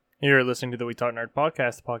You're listening to the We Talk Nerd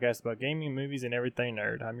podcast, the podcast about gaming, movies, and everything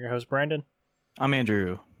nerd. I'm your host, Brandon. I'm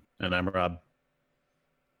Andrew. And I'm Rob.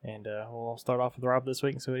 And we'll start off with Rob this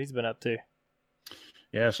week and see what he's been up to.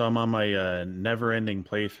 Yeah, so I'm on my never-ending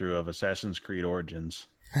playthrough of Assassin's Creed Origins.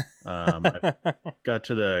 I got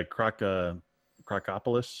to the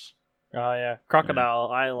Crocopolis. Oh, yeah.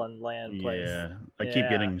 Crocodile Island land place. Yeah, I keep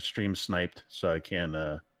getting stream sniped, so I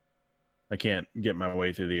can't get my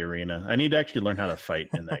way through the arena. I need to actually learn how to fight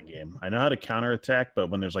in that game. I know how to counterattack, but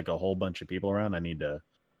when there's like a whole bunch of people around, I need to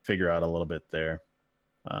figure out a little bit there.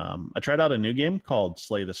 I tried out a new game called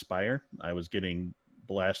Slay the Spire. I was getting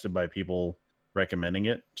blasted by people recommending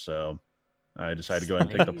it, so I decided to go ahead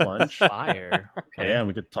and take the plunge. Spire. Okay. Yeah, and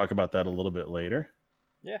we could talk about that a little bit later.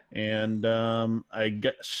 Yeah. And I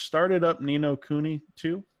started up Ni no Kuni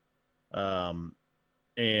 2.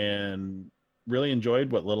 And really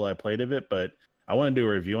enjoyed what little I played of it, but I want to do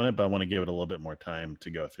a review on it, but I want to give it a little bit more time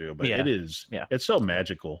to go through. But it's so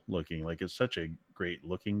magical looking. Like, it's such a great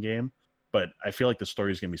looking game, but I feel like the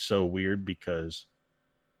story is going to be so weird because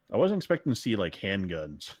I wasn't expecting to see like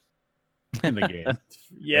handguns in the game.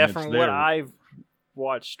 Yeah, from what I've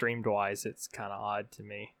watched streamed wise, it's kind of odd to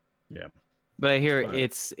me. Yeah. But I hear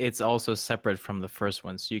it's also separate from the first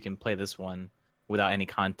one, so you can play this one without any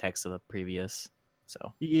context of the previous.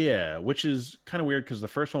 So yeah, which is kind of weird because the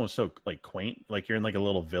first one was so like quaint, like you're in like a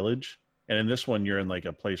little village, and in this one you're in like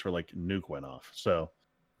a place where like nuke went off. So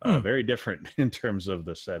very different in terms of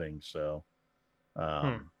the setting. So,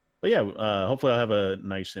 but yeah, hopefully I'll have a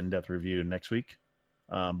nice in-depth review next week.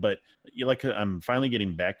 But I'm finally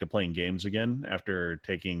getting back to playing games again after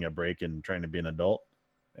taking a break and trying to be an adult,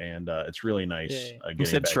 and it's really nice. You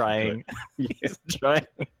said trying. Trying.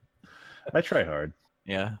 I try hard.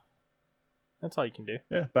 Yeah. That's all you can do.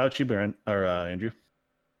 Yeah. About you, Baron or Andrew?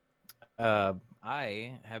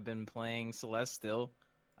 I have been playing Celeste still.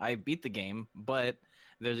 I beat the game, but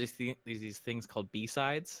there's these things called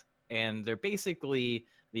B-sides, and they're basically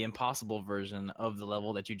the impossible version of the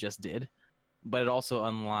level that you just did, but it also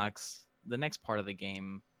unlocks the next part of the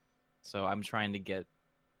game. So I'm trying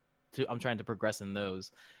to progress in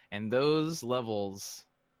those, and those levels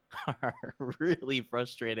are really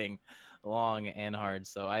frustrating, long and hard.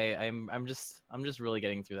 So I'm just really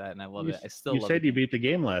getting through that, and I love it. I still you love said it. you beat the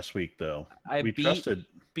game last week, though.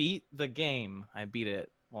 Beat the game. I beat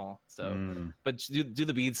it. Well, so but do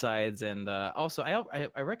the bead sides, and also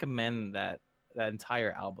I recommend that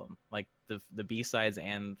entire album, like the B sides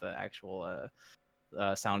and the actual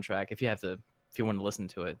soundtrack. If you want to listen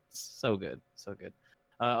to it, it's so good.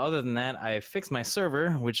 Other than that, I fixed my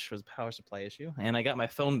server, which was a power supply issue, and I got my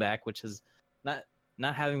phone back, which is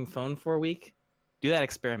not having a phone for a week. Do that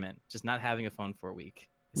experiment. Just not having a phone for a week.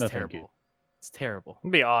 It's terrible. It's terrible.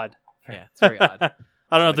 It'd be odd. Yeah, it's very odd. I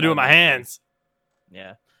don't know what to do with my hands.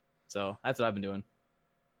 Yeah. So that's what I've been doing.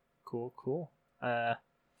 Cool.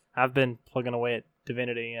 I've been plugging away at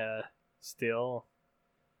Divinity still.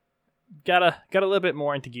 Got a little bit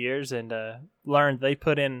more into Gears and learned they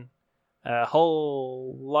put in a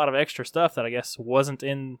whole lot of extra stuff that I guess wasn't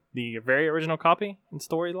in the very original copy in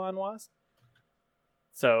storyline wise.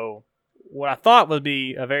 So what I thought would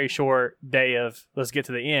be a very short day of let's get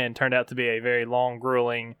to the end turned out to be a very long,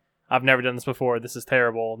 grueling, I've never done this before, this is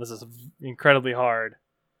terrible, this is incredibly hard,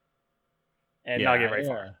 and not get very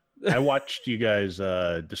far. I watched you guys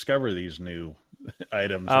discover these new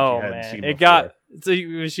items that you hadn't seen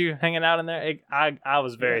before. Was you hanging out in there? I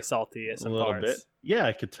was very salty at some parts. Bit. Yeah,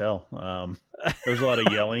 I could tell. There was a lot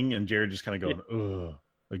of yelling, and Jared just kind of going, ugh,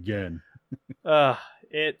 again.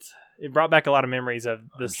 It brought back a lot of memories of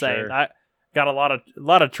the same. Sure. I got a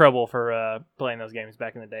lot of trouble for playing those games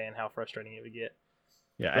back in the day and how frustrating it would get.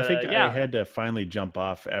 Yeah, I think I had to finally jump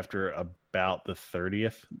off after about the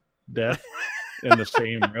 30th death in the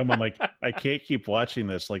same room. I'm like, I can't keep watching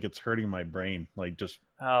this. Like, it's hurting my brain. Like, just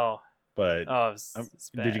But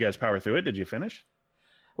did you guys power through it? Did you finish?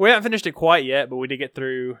 We haven't finished it quite yet, but we did get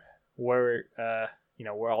through where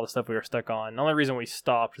where all the stuff we were stuck on. The only reason we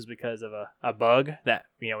stopped was because of a bug that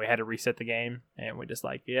we had to reset the game, and we just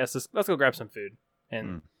let's go grab some food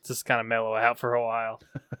and just kind of mellow out for a while.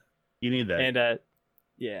 You need that.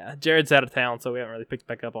 And Jared's out of town, so we haven't really picked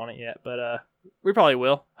back up on it yet, but we probably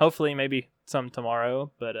will. Hopefully, maybe some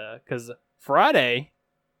tomorrow. But because Friday,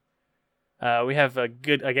 we have a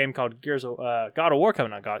game called God of War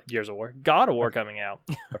coming out. God of War coming out.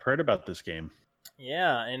 I've heard about this game.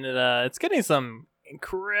 Yeah, and it's getting some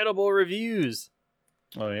incredible reviews.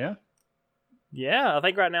 Oh yeah? Yeah, I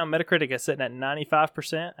think right now Metacritic is sitting at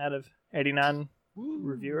 95% out of 89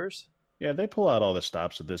 reviewers. Yeah, they pull out all the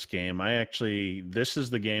stops with this game. This is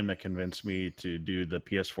the game that convinced me to do the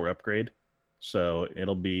PS4 upgrade So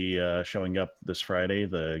it'll be showing up this Friday,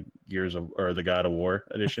 the the God of War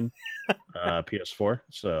edition, PS4.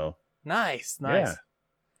 So Nice. yeah,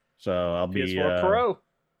 so PS4 Pro.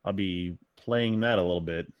 I'll be playing that a little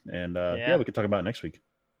bit, and Yeah. we can talk about it next week.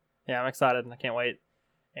 Yeah, I'm excited. I can't wait.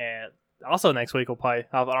 And also next week we'll probably.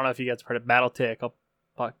 I don't know if you guys have heard of BattleTech. I'll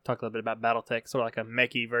talk a little bit about BattleTech, sort of like a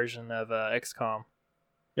mechie version of XCOM.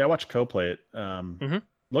 Yeah, I watched Co play it. Mhm.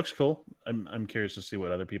 Looks cool. I'm curious to see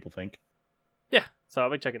what other people think. Yeah, so I'll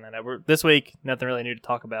be checking that out. This week, nothing really new to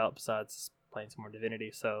talk about besides playing some more Divinity.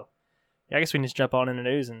 So, yeah, I guess we can just jump on in the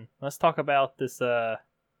news and let's talk about this. This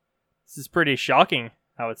is pretty shocking,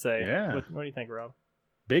 I would say. Yeah. What do you think, Rob?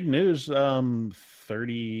 Big news.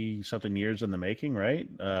 30 something years in the making, right?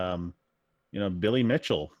 Billy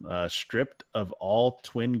Mitchell stripped of all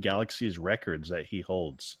Twin Galaxies records that he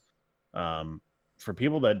holds. For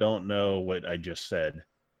people that don't know what I just said,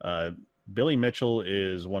 Billy Mitchell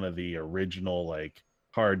is one of the original like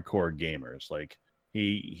hardcore gamers. Like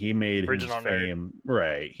he made Original his fame,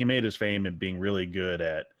 right? He made his fame at being really good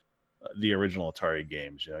at the original Atari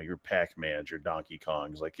games. You know, your Pac-Mans, your Donkey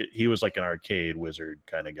Kongs. Like he was like an arcade wizard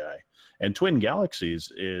kind of guy. And Twin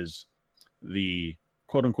Galaxies is the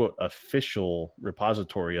quote unquote official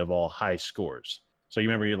repository of all high scores. So you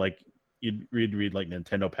remember you'd read like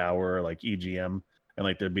Nintendo Power or like EGM, and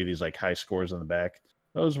like there'd be these like high scores on the back.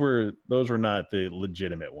 Those were not the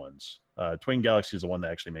legitimate ones. Twin Galaxies is the one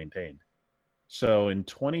that actually maintained. So in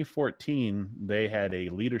 2014, they had a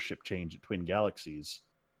leadership change at Twin Galaxies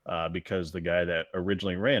because the guy that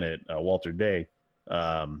originally ran it, Walter Day,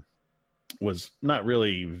 was not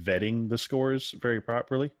really vetting the scores very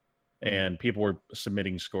properly, and people were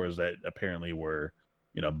submitting scores that apparently were,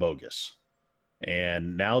 bogus.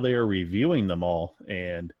 And now they are reviewing them all,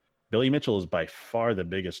 and Billy Mitchell is by far the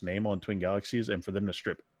biggest name on Twin Galaxies, and for them to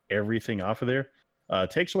strip everything off of there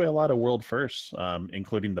takes away a lot of world firsts,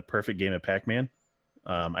 including the perfect game of Pac-Man.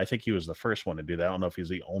 I think he was the first one to do that. I don't know if he's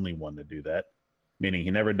the only one to do that, meaning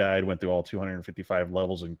he never died, went through all 255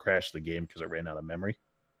 levels, and crashed the game because it ran out of memory.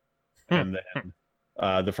 And then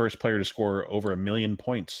the first player to score over 1 million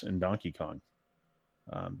points in Donkey Kong.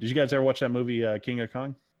 Did you guys ever watch that movie, King of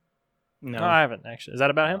Kong? No, I haven't actually. Is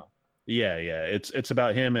that about him? Yeah. It's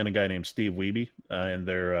about him and a guy named Steve Wiebe, and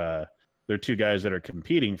they're two guys that are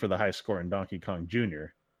competing for the high score in Donkey Kong Jr.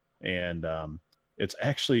 And it's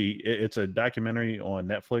a documentary on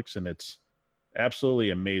Netflix, and it's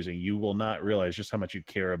absolutely amazing. You will not realize just how much you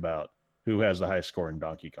care about who has the high score in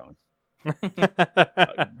Donkey Kong.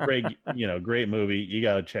 Great movie. You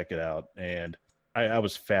got to check it out. And I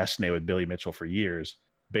was fascinated with Billy Mitchell for years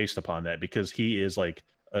based upon that, because he is like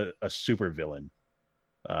a super villain,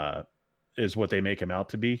 is what they make him out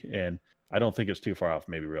to be. And I don't think it's too far off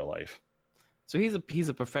maybe real life. So he's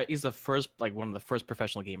the first, like one of the first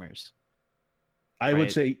professional gamers. I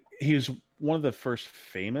would say he's one of the first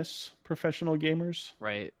famous professional gamers.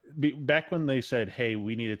 Right. Back when they said, hey,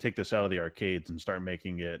 we need to take this out of the arcades and start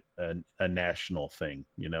making it a national thing,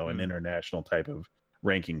 an international type of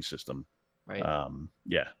ranking system. Right.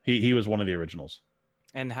 Yeah, he was one of the originals.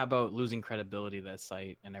 And how about losing credibility of that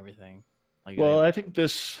site and everything? I think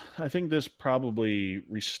this probably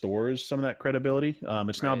restores some of that credibility.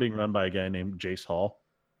 It's now being run by a guy named Jace Hall.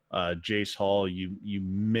 Jace Hall, you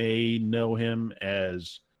may know him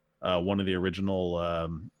as one of the original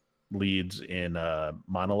leads in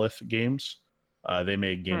Monolith games. They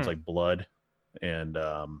made games like Blood and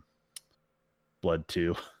Blood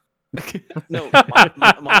 2. No,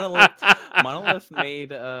 Monolith made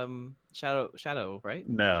Shadow, right?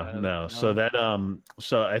 No. So that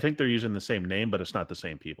so I think they're using the same name, but it's not the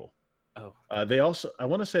same people. Oh. I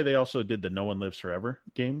want to say they also did the No One Lives Forever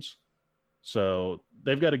games. So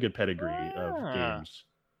they've got a good pedigree of games,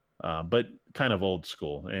 but kind of old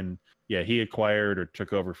school. And yeah, he acquired or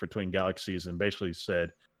took over for Twin Galaxies and basically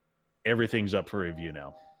said everything's up for review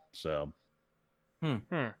now. So,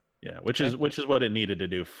 yeah, which is what it needed to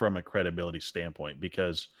do from a credibility standpoint,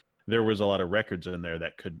 because there was a lot of records in there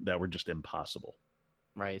that were just impossible.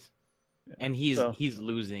 Right, yeah. And he's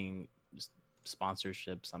losing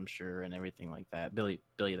sponsorships, I'm sure, and everything like that. Billy,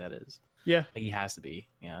 that is. Yeah, he has to be.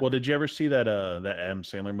 Yeah. Well, did you ever see that Adam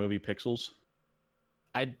Sandler movie Pixels?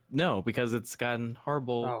 No, because it's gotten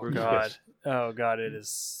horrible. Oh God, it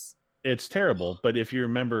is. It's terrible. But if you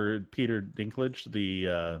remember Peter Dinklage,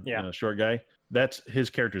 the short guy, that's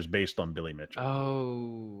his character is based on Billy Mitchell.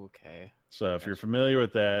 Oh, okay. So if you're familiar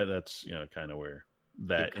with that, that's kind of where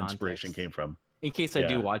that inspiration came from. In case I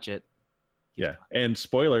do watch it. Yeah, and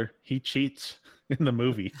spoiler, he cheats in the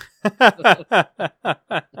movie.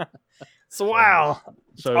 So wow,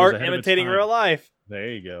 so art imitating real life.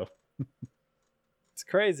 There you go. It's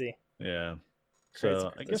crazy. Yeah.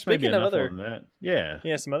 So I guess maybe Speaking of enough other, on that.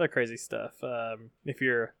 Yeah. some other crazy stuff. If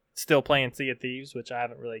you're still playing Sea of Thieves, which I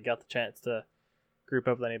haven't really got the chance to group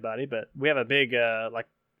up with anybody, but we have a big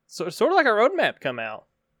sort of like a roadmap come out.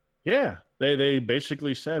 Yeah. They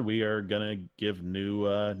basically said we are gonna give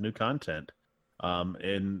new content.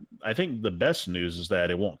 And I think the best news is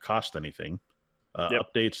that it won't cost anything.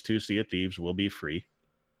 Yep. Updates to Sea of Thieves will be free.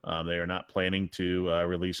 They are not planning to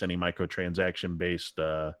release any microtransaction based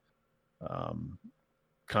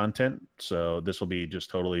content, so this will be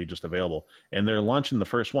totally available. And they're launching the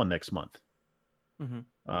first one next month.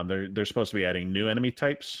 They're supposed to be adding new enemy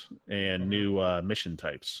types and new mission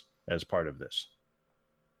types as part of this.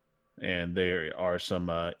 And there are some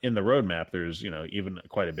in the roadmap. There's even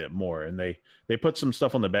quite a bit more, and they put some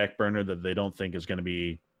stuff on the back burner that they don't think is going to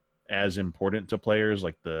be as important to players,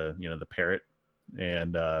 like the parrot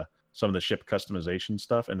and some of the ship customization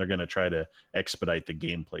stuff. And they're going to try to expedite the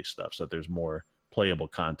gameplay stuff so that there's more playable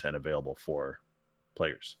content available for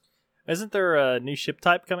players. Isn't there a new ship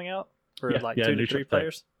type coming out for 2 to 3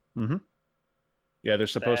 players? Mm-hmm. Yeah, they're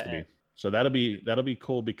supposed to be. So that'll be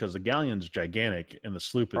cool because the galleon's gigantic and the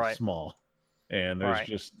sloop is small, and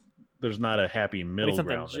there's not a happy middle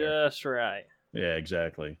ground there. Just right. Yeah,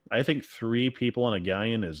 exactly. I think 3 people on a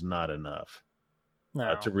galleon is not enough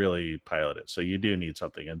to really pilot it. So you do need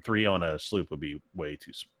something, and 3 on a sloop would be way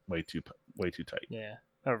too tight. Yeah,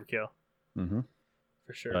 overkill. Mm-hmm.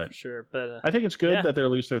 For sure. But I think it's good that they're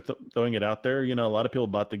at least throwing it out there. A lot of people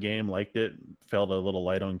bought the game, liked it, felt a little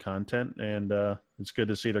light on content, and it's good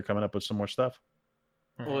to see they're coming up with some more stuff.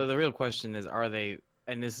 Well, the real question is, are they?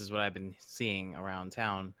 And this is what I've been seeing around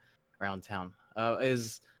town,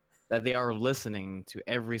 is that they are listening to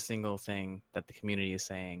every single thing that the community is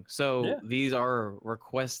saying. So these are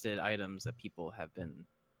requested items that people have been.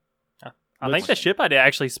 I think the ship idea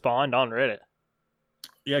actually spawned on Reddit.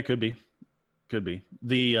 Yeah, it could be.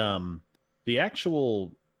 The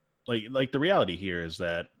actual like the reality here is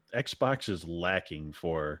that Xbox is lacking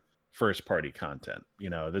for first party content.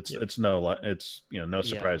 It's no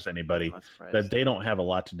surprise to anybody that they don't have a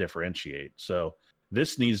lot to differentiate. So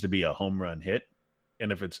this needs to be a home run hit,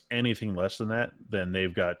 and if it's anything less than that, then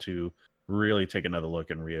they've got to really take another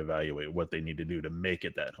look and reevaluate what they need to do to make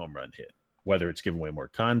it that home run hit. Whether it's giving away more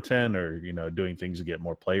content or doing things to get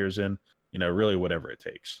more players in, really whatever it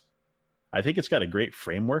takes. I think it's got a great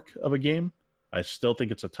framework of a game. I still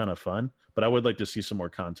think it's a ton of fun, but I would like to see some more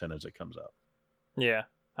content as it comes out. Yeah,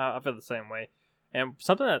 I feel the same way. And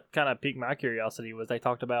something that kind of piqued my curiosity was they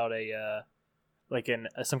talked about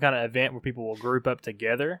some kind of event where people will group up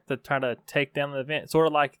together to try to take down the event, sort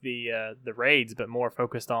of like the raids, but more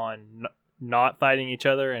focused on not fighting each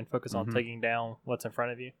other and focus on taking down what's in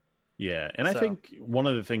front of you. Yeah, and I think one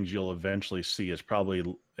of the things you'll eventually see is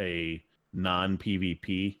probably a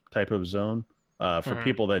non-PvP type of zone for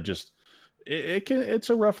people that just it's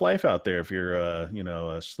a rough life out there if you're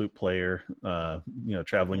a sloop player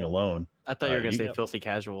traveling alone. I thought you were gonna say filthy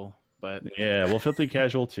casual, but yeah, well, filthy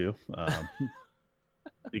casual too,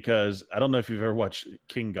 because I don't know if you've ever watched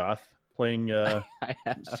King Goth playing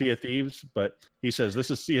Sea of Thieves, but he says this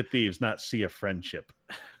is Sea of Thieves, not Sea of Friendship.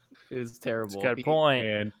 It's terrible. Good point.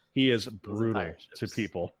 And he is brutal to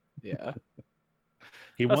people. Yeah.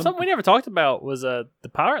 Something we never talked about was the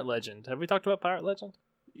Pirate Legend. Have we talked about Pirate Legend?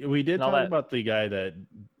 We did talk about the guy that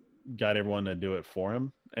got everyone to do it for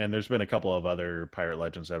him, and there's been a couple of other Pirate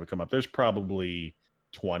Legends that have come up. There's probably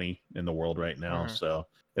 20 in the world right now, so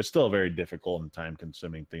it's still a very difficult and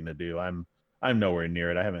time-consuming thing to do. I'm nowhere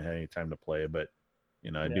near it. I haven't had any time to play, but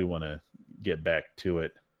I do want to get back to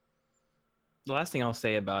it. The last thing I'll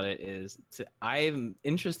say about it is I'm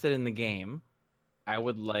interested in the game. I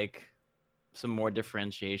would like some more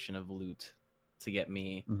differentiation of loot to get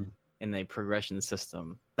me in the progression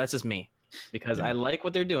system. That's just me, because I like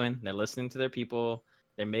what they're doing. They're listening to their people.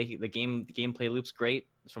 They're making the gameplay loops great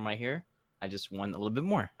from what I hear. I just want a little bit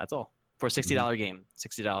more. That's all for a $60 game.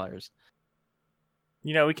 $60.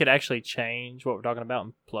 We could actually change what we're talking about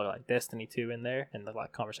and plug like Destiny 2 in there, and the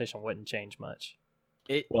conversation wouldn't change much.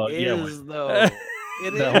 It though.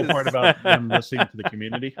 It the whole part about them listening to the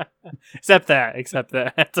community. Except that.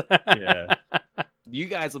 Yeah. You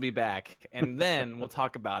guys will be back, and then we'll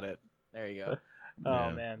talk about it. There you go. Oh,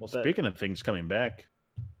 man. Well, speaking of things coming back,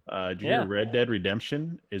 did you hear Red Dead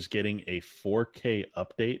Redemption is getting a 4K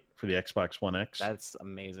update for the Xbox One X? That's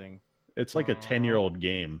amazing. It's like a 10-year-old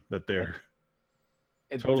game that they're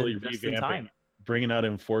totally revamping, bringing out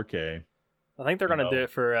in 4K. I think they're going to do it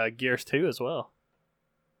for Gears 2 as well.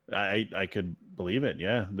 I could believe it.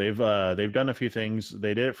 Yeah, they've done a few things.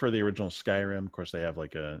 They did it for the original Skyrim. Of course, they have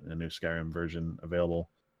like a new Skyrim version available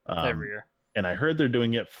every year. And I heard they're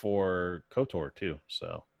doing it for KOTOR too.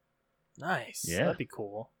 So Nice. Yeah. That'd be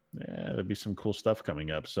cool. yeah, there'll be some cool stuff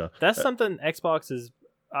coming up. So That's something Xbox is,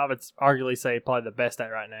 I would arguably say, probably the best at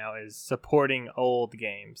right now is supporting old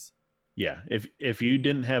games. yeah, if you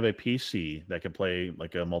didn't have a PC that could play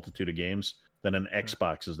like a multitude of games, then an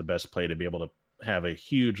Xbox is the best play to be able to have a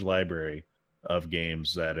huge library of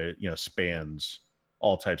games that it spans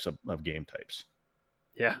all types of game types.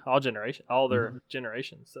 Yeah, all their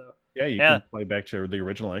generations. So Yeah, you can play back to the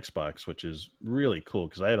original Xbox, which is really cool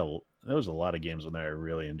because there was a lot of games on there I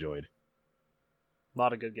really enjoyed. a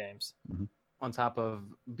lot of good games. On top of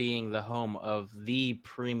being the home of the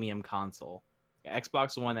premium console,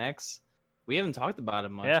 Xbox One X. We haven't talked about it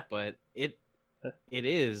much, but it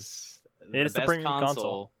is the best premium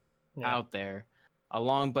console out there.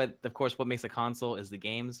 But of course, what makes a console is the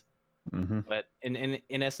games. But in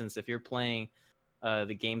essence, if you're playing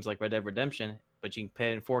the games like Red Dead Redemption, but you can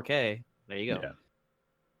play it in 4K, there you go. Yeah.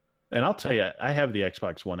 And I'll tell you, I have the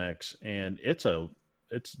Xbox One X, and it's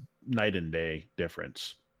night and day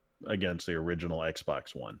difference against the original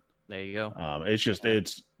Xbox One. There you go. It's just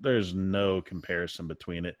there's no comparison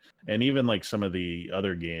between it, and even like some of the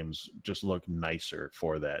other games just look nicer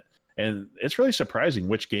for that. And it's really surprising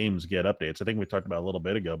which games get updates. I think we talked about a little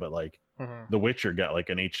bit ago, but like The Witcher got like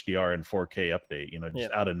an HDR and 4K update,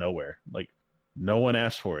 just out of nowhere. Like no one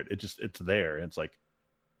asked for it. It's there. And it's like,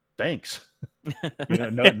 thanks.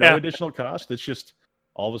 No additional cost. It's just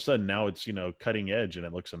all of a sudden now it's cutting edge and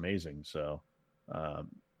it looks amazing. So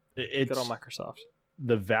it's good on Microsoft.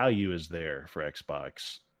 The value is there for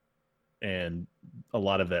Xbox, and a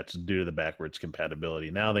lot of that's due to the backwards compatibility.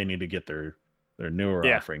 Now they need to get their newer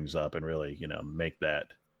offerings up and really make that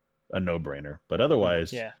a no-brainer. But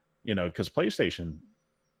otherwise, because PlayStation,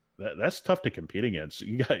 that's tough to compete against.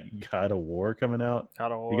 You got God of War coming out.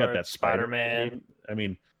 God of War, you got that Spider-Man. game. I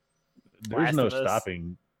mean, there's no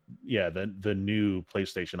stopping. Yeah, the new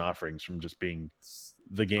PlayStation offerings from just being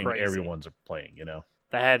the game everyone's playing.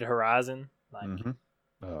 They had Horizon.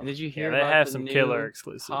 And did you hear they about have the some new, killer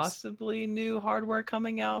exclusives? possibly new hardware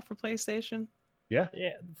coming out for PlayStation? Yeah.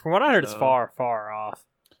 From what I heard, it's far off.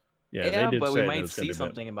 Yeah, they did but say we might it's gonna see be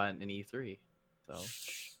something about it in E3. So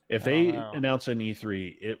if they announce an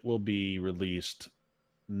E3, it will be released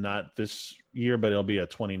not this year, but it'll be a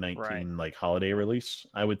 2019 like holiday release,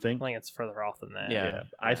 I would think. I think it's further off than that. Yeah.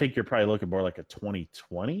 I think you're probably looking more like a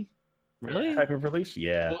 2020 type of release.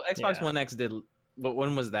 Yeah. Well, Xbox One X did. But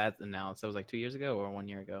when was that announced? That was like 2 years ago or 1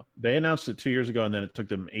 year ago? They announced it 2 years ago, and then it took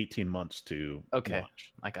them 18 months to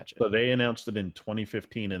launch. I got you. So they announced it in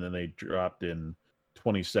 2015, and then they dropped in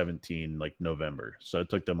 2017, like November. So it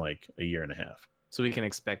took them like a year and a half. So we can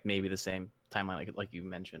expect maybe the same timeline, like you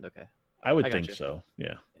mentioned. Okay. I would think so.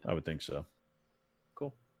 Yeah, I would think so.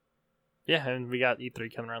 Cool. Yeah, and we got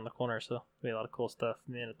E3 coming around the corner, so there'll be a lot of cool stuff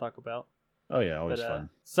to talk about. Oh yeah, always fun.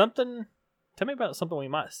 Tell me about something we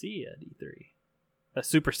might see at E3. That's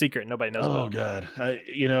super secret. Nobody knows about. Oh god,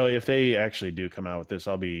 if they actually do come out with this,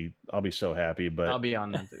 I'll be so happy. But I'll be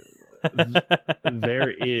on that.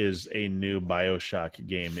 There is a new BioShock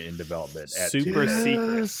game in development. Super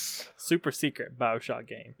secret BioShock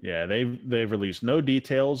game. Yeah, they've released no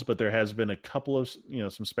details, but there has been a couple of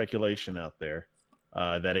some speculation out there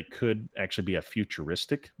that it could actually be a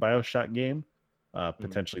futuristic BioShock game,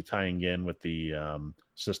 potentially tying in with the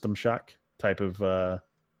System Shock type of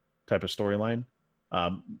storyline.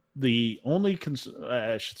 The only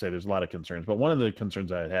I should say there's a lot of concerns, but one of the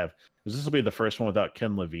concerns I have is this will be the first one without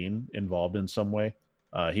Ken Levine involved in some way.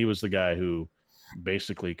 He was the guy who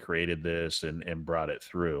basically created this and brought it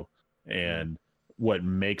through. And what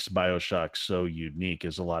makes BioShock so unique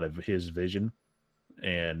is a lot of his vision.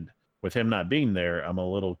 And with him not being there, I'm a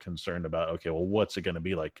little concerned about, okay, well, what's it going to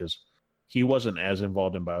be like? Because he wasn't as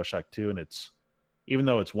involved in BioShock 2, and even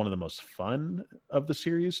though it's one of the most fun of the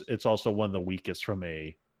series, it's also one of the weakest from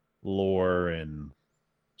a lore and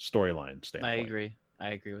storyline standpoint. I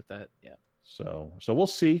agree with that. Yeah. So we'll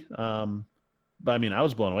see. But I mean, I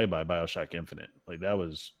was blown away by BioShock Infinite. Like that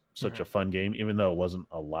was such a fun game, even though it wasn't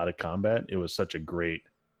a lot of combat. It was such a great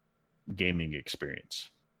gaming experience.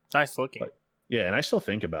 Nice looking. Yeah, and I still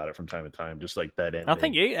think about it from time to time, just like that ending. I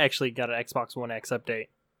think it actually got an Xbox One X update.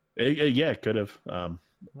 It could have. I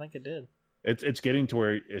think it did. It's getting to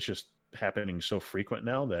where it's just happening so frequent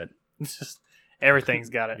now that it's just everything's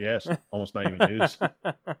got it. Yes, almost not even news.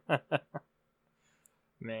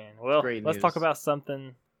 Man, well, let's talk about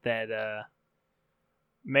something that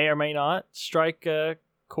may or may not strike a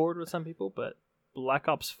chord with some people, but Black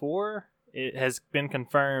Ops 4, it has been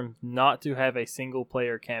confirmed not to have a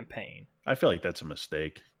single-player campaign. I feel like that's a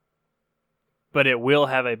mistake. but it will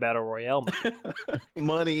have a battle royale mode,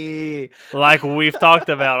 Money. like we've talked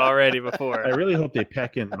about already before. I really hope they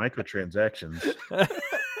pack in microtransactions.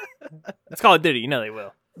 It's Call of Duty, you know they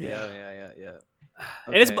will. Yeah.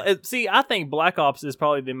 And see, I think Black Ops is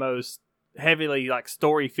probably the most heavily like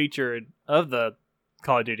story featured of the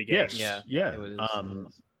Call of Duty games. Yes, Yeah, yeah.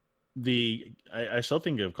 it is. I still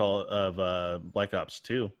think of Black Ops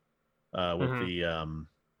 2 with the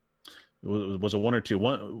was a one or two.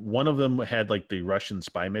 One of them had like the Russian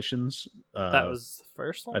spy missions. That was the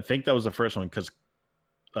first one. I think that was the first one because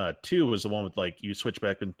 2 was the one with like you switch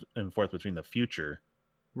back and forth between the future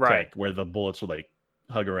tech, where the bullets would like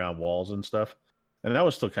hug around walls and stuff, and that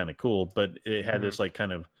was still kind of cool. But it had this like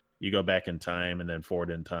kind of you go back in time and then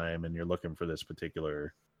forward in time, and you're looking for this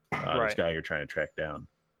particular this guy you're trying to track down.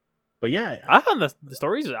 But yeah, I found the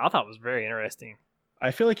stories I thought was very interesting.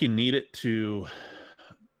 I feel like you need it to.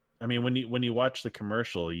 I mean, when you watch the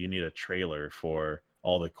commercial, you need a trailer for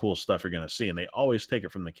all the cool stuff you're going to see, and they always take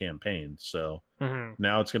it from the campaign. So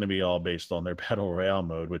now it's going to be all based on their battle royale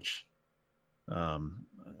mode, which I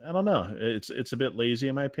don't know. It's a bit lazy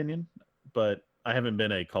in my opinion, but I haven't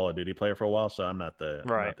been a Call of Duty player for a while, so I'm not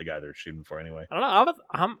the guy they're shooting for anyway. I don't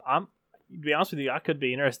know. I'm to be honest with you, I could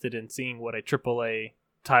be interested in seeing what a AAA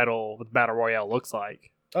title with battle royale looks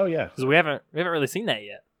like. Oh yeah, because we haven't really seen that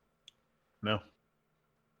yet. No.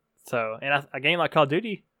 So, and a game like Call of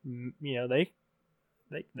Duty, you know, they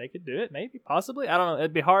could do it, maybe, possibly. I don't know.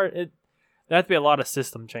 It'd be hard. There'd have to be a lot of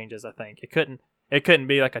system changes. I think it couldn't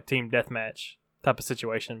be like a team deathmatch type of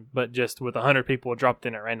situation, but just with 100 people dropped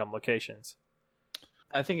in at random locations.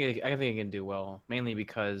 I think it can do well, mainly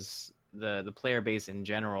because the player base in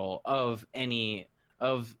general of any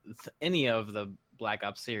of the Black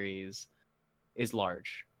Ops series is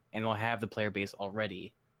large, and they'll have the player base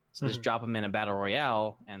already. So just drop them in a battle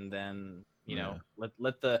royale, and then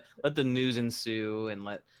let the news ensue, and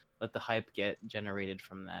let the hype get generated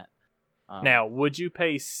from that. Now, would you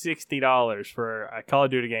pay $60 for a Call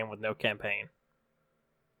of Duty game with no campaign?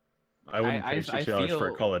 I wouldn't pay $60 for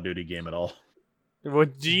a Call of Duty game at all.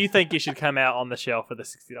 Do you think it should come out on the shelf with a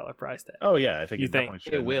 $60 price tag? Oh yeah, I think definitely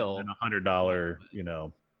should. It will. And $100,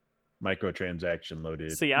 microtransaction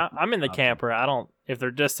loaded. See, I'm in the camp where if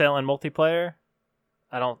they're just selling multiplayer,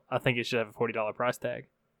 I think it should have a $40 price tag.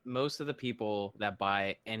 Most of the people that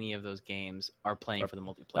buy any of those games are playing for the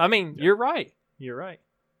multiplayer. I mean, you're right.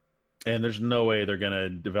 And there's no way they're going to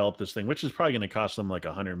develop this thing, which is probably going to cost them like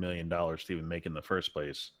 $100 million to even make in the first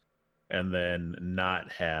place, and then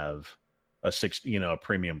not have a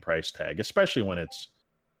premium price tag, especially when it's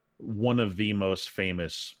one of the most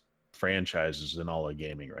famous franchises in all of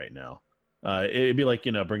gaming right now. It'd be like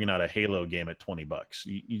bringing out a Halo game at $20.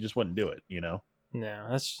 You just wouldn't do it, No,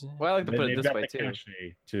 that's well. I like to put it this way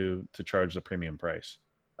too. To charge the premium price.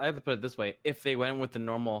 I like to put it this way: if they went with the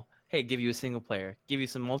normal, hey, give you a single player, give you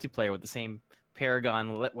some multiplayer with the same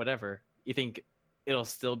Paragon, whatever, you think it'll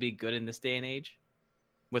still be good in this day and age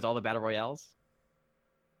with all the battle royales?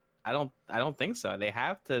 I don't think so. They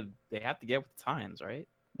have to get with the times, right?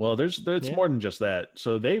 Well, there's more than just that.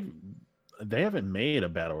 So they haven't made a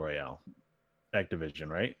battle royale. Activision,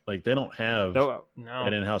 right? Like they don't have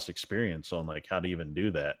an in-house experience on like how to even do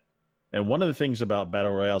that. And one of the things about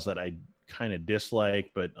battle royales that I kind of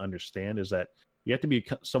dislike but understand is that you have to be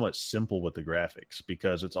somewhat simple with the graphics,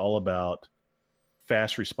 because it's all about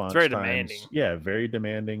fast response times. Demanding. Yeah, very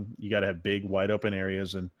demanding. You got to have big, wide open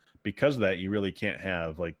areas, and because of that, you really can't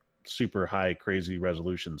have like super high, crazy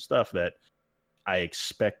resolution stuff that I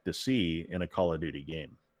expect to see in a Call of Duty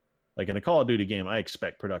game. Like in a Call of Duty game, I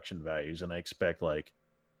expect production values, and I expect like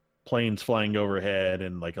planes flying overhead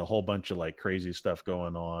and like a whole bunch of like crazy stuff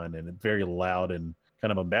going on, and very loud and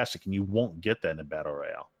kind of bombastic. And you won't get that in a battle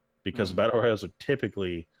royale, because battle royales are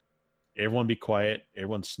typically everyone be quiet,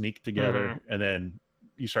 everyone sneak together, and then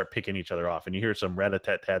you start picking each other off, and you hear some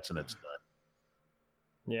rat-a-tat-tats, and it's done.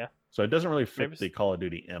 Yeah. So it doesn't really fit the Call of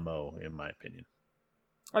Duty MO, in my opinion.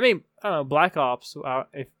 I mean, I don't know, Black Ops,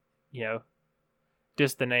 if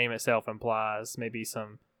just the name itself implies maybe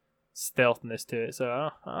some stealthiness to it.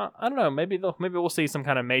 So I don't know. Maybe we'll see some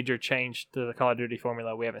kind of major change to the Call of Duty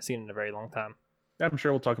formula we haven't seen in a very long time. I'm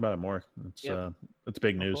sure we'll talk about it more. It's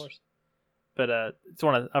big news. But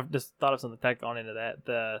I've just thought of something to tack on into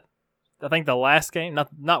that. I think the last game,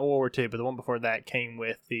 not World War II, but the one before that came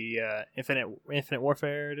with the Infinite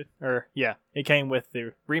Warfare, it came with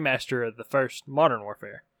the remaster of the first Modern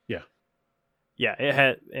Warfare. Yeah, it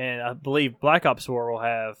had, and I believe Black Ops 4 will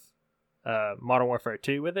have Modern Warfare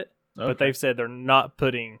 2 with it, but they've said they're not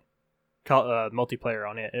putting multiplayer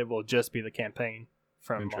on it. It will just be the campaign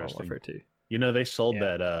from Modern Warfare 2. You know, they sold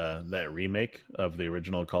Yeah. that remake of the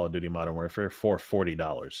original Call of Duty Modern Warfare for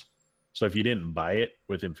 $40. So if you didn't buy it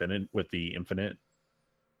with the Infinite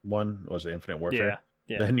one, was it Infinite Warfare?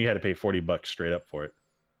 Yeah. Then you had to pay $40 straight up for it.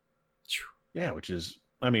 Yeah, which is,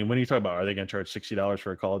 I mean, when you talk about, are they going to charge $60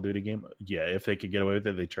 for a Call of Duty game? Yeah, if they could get away with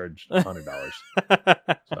it, they charge $100.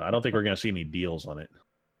 So I don't think we're going to see any deals on it.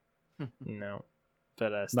 No,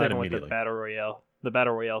 but sticking with the battle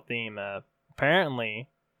royale theme. Apparently,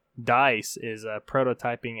 DICE is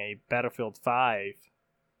prototyping a Battlefield 5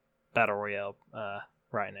 battle royale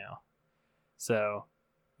right now. So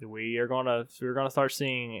we're gonna start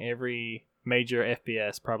seeing every major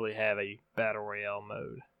FPS probably have a battle royale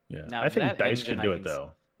mode. Yeah, Now, I think that DICE engine should I do can it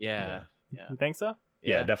though. Yeah. You think so?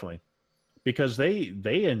 Yeah, definitely. Because they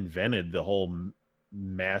invented the whole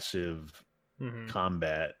massive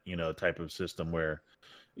combat, type of system where,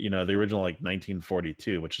 the original like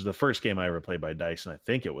 1942, which is the first game I ever played by DICE, and I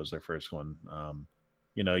think it was their first one.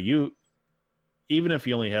 You even if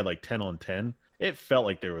you only had like 10 on 10, it felt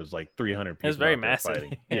like there was like 300 people. It was very out there massive.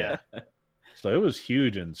 fighting. Yeah. So it was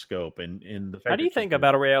huge in scope, and in the fact. How do you think a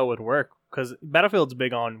battle royale would work? Because Battlefield's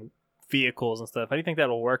big on vehicles and stuff. How do you think that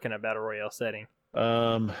will work in a battle royale setting?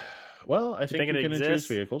 Well, I think you can introduce exists?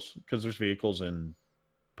 vehicles because there's vehicles in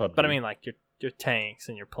PUBG. But I mean, like your tanks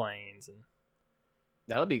and your planes, and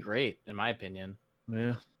that would be great, in my opinion.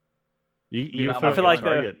 Yeah. I feel like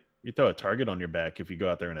you throw a target on your back if you go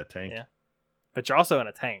out there in a tank. Yeah. But you're also in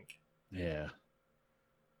a tank. Yeah.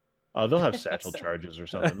 Oh, they'll have satchel charges or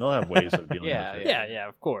something. They'll have ways of dealing with it. Yeah,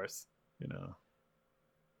 of course.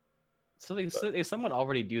 So they somewhat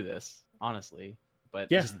already do this, honestly. But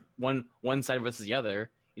yeah. just one side versus the other,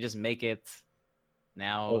 you just make it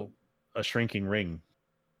now a shrinking ring.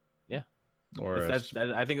 Yeah. Or I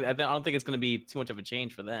don't think it's going to be too much of a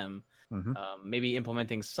change for them. Mm-hmm. Maybe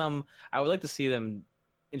implementing some. I would like to see them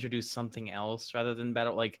introduce something else rather than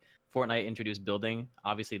battle. Like Fortnite introduced building.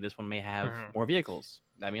 Obviously, this one may have more vehicles.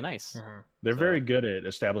 That'd be nice. They're very good at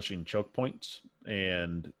establishing choke points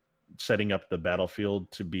and setting up the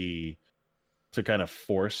battlefield to kind of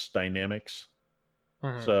force dynamics.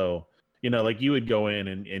 So, like you would go in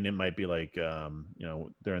and it might be like,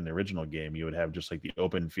 during the original game, you would have just like the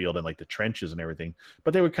open field and like the trenches and everything,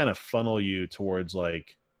 but they would kind of funnel you towards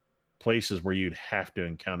like places where you'd have to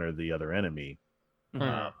encounter the other enemy.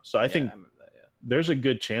 So I think there's a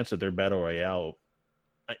good chance that their battle royale,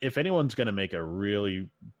 if anyone's going to make a really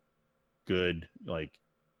good like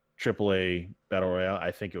AAA battle royale,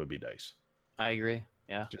 I think it would be DICE. I agree.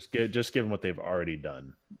 Yeah. Just given what they've already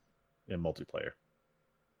done in multiplayer.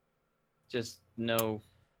 Just no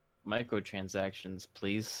microtransactions,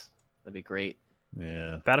 please. That'd be great.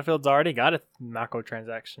 Yeah. Battlefield's already got its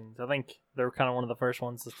microtransactions. I think they were kind of one of the first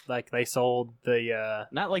ones. Like they sold the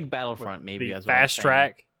not like Battlefront, maybe the fast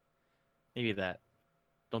track. Maybe that.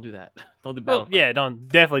 Don't do that. Don't do Battlefront. Well, yeah,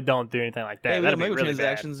 definitely don't do anything like that. Hey, that'd be really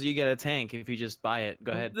bad. You get a tank if you just buy it.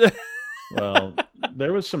 Go ahead. Well,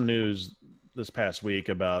 there was some news this past week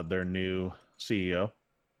about their new CEO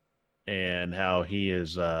and how he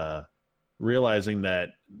is realizing that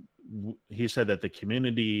he said that the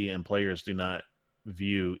community and players do not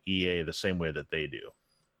view EA the same way that they do.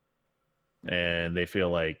 And they feel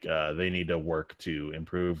like they need to work to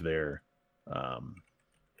improve their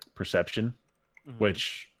perception,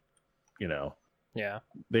 which, yeah,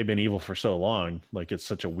 they've been evil for so long. Like, it's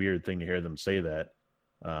such a weird thing to hear them say that.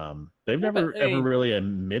 They've never ever really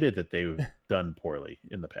admitted that they've done poorly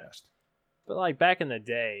in the past. But like back in the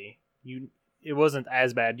day, it wasn't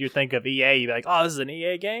as bad. You think of EA, you'd be like, oh, this is an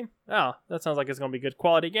EA game? Oh, that sounds like it's going to be a good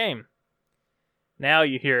quality game. Now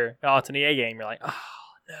you hear, oh, it's an EA game. You're like, oh,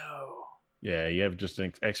 no. Yeah, you have just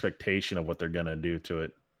an expectation of what they're going to do to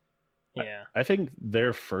it. Yeah. I think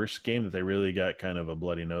their first game that they really got kind of a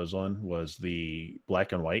bloody nose on was the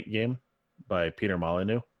Black and White game by Peter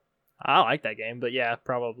Molyneux. I like that game, but yeah,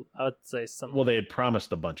 probably I would say something. Well, they had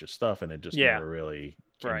promised a bunch of stuff, and it just never really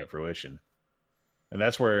came to fruition. And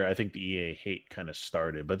that's where I think the EA hate kind of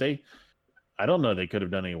started. But I don't know, they could have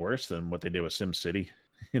done any worse than what they did with SimCity.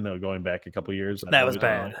 Going back a couple years. That was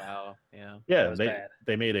bad. Wow. Yeah. Yeah,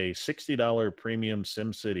 they made a $60 premium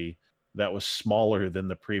SimCity that was smaller than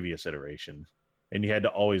the previous iteration, and you had to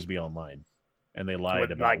always be online. And they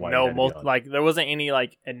lied about why there wasn't any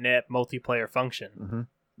like inept multiplayer function.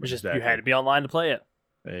 It's just you had to be online to play it.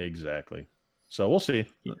 Exactly. So we'll see.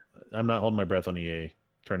 Yeah. I'm not holding my breath on EA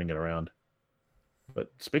turning it around.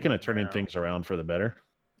 But speaking of turning things around for the better.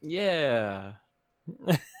 Yeah.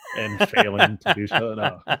 And failing to do so.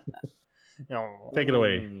 No. Take it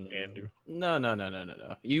away, Andrew. No.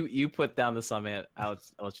 You put down the summit. I'll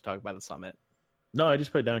let you talk about the summit. No, I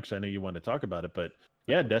just put it down because I knew you wanted to talk about it. But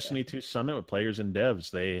Yeah, Destiny 2 Summit with players and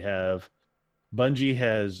devs. Bungie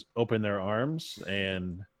has opened their arms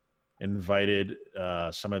and invited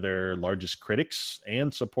some of their largest critics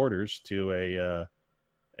and supporters to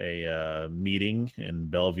a meeting in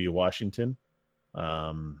Bellevue, Washington,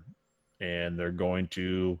 and they're going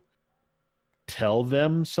to tell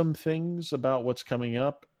them some things about what's coming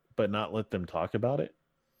up, but not let them talk about it.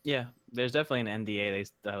 Yeah, there's definitely an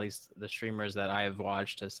NDA. At least the streamers that I have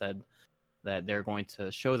watched have said that they're going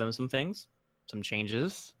to show them some things, some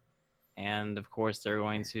changes, and of course they're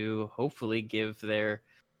going to hopefully give their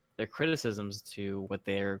criticisms to what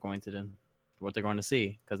they're going to do, what they're going to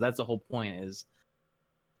see, because that's the whole point, is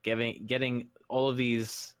getting all of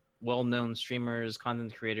these well-known streamers,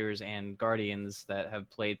 content creators, and guardians that have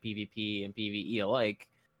played PvP and PvE alike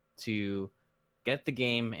to get the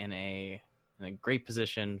game in a great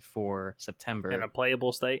position for September. In a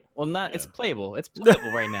playable state. Well, it's playable. It's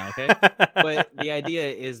playable right now, okay? But the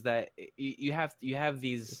idea is that you have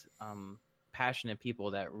these passionate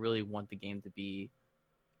people that really want the game to be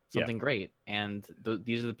something great, and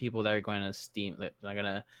these are the people that are going to they're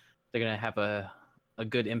gonna have a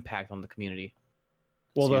good impact on the community.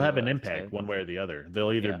 Well, they'll have an impact one way or the other.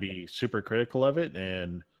 They'll either be super critical of it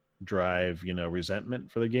and drive,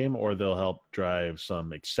 resentment for the game, or they'll help drive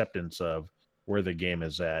some acceptance of where the game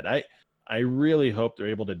is at. I really hope they're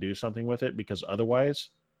able to do something with it, because otherwise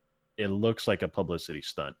it looks like a publicity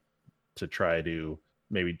stunt to try to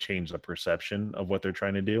maybe change the perception of what they're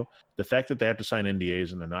trying to do. The fact that they have to sign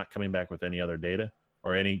NDAs and they're not coming back with any other data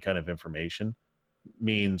or any kind of information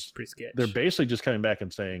means they're basically just coming back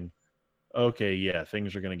and saying, okay, yeah,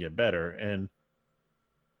 things are going to get better. And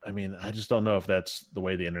I mean, I just don't know if that's the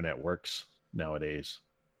way the internet works nowadays.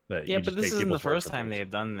 But this isn't the first time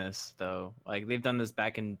they've done this, though. Like, they've done this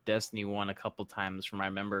back in Destiny 1 a couple times, from what I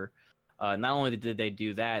remember. Not only did they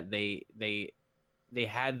do that, they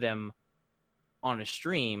had them on a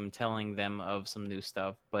stream telling them of some new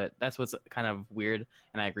stuff. But that's what's kind of weird,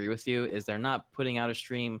 and I agree with you, is they're not putting out a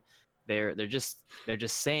stream. They're just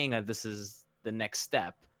saying that this is the next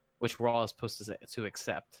step, which we're all supposed to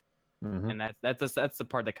accept. Mm-hmm. And that's the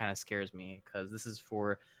part that kind of scares me, because this is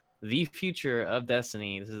for the future of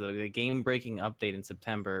Destiny. This is a game-breaking update in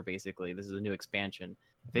September, basically. This is a new expansion.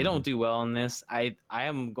 If they don't do well in this, I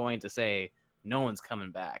am going to say no one's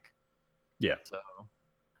coming back. Yeah. So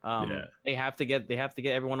they have to get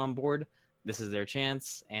everyone on board. This is their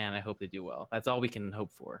chance, and I hope they do well. That's all we can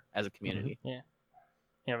hope for as a community. Mm-hmm.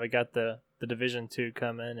 Yeah, we got the Division 2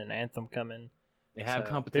 coming and Anthem coming. They have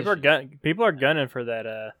competition. People are gunning for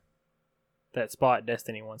that spot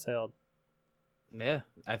Destiny once held. Yeah,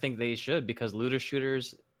 I think they should, because looter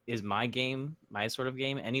shooters is my game, my sort of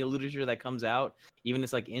game. Any looter shooter that comes out, even if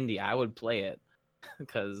it's like indie, I would play it,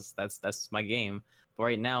 because that's my game. But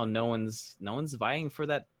right now, no one's vying for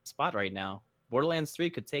that spot right now. Borderlands 3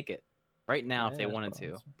 could take it right now if they wanted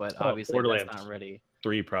to, but obviously that's not ready.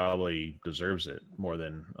 3 probably deserves it more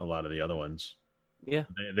than a lot of the other ones. Yeah,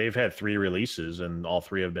 they've had 3 releases and all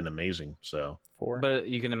 3 have been amazing. So 4. But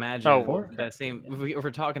you can imagine that same. If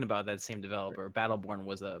we're talking about that same developer, Battleborn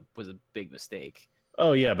was a big mistake.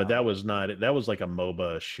 Oh yeah, but that was not. That was like a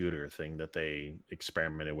MOBA shooter thing that they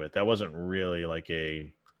experimented with. That wasn't really like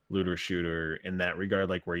a looter shooter in that regard,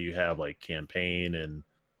 like where you have like campaign and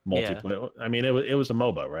multiplayer. Yeah. I mean, it was a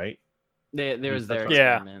MOBA, right? There was their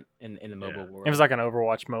experiment in the MOBA world. It was like an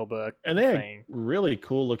Overwatch MOBA, and they had really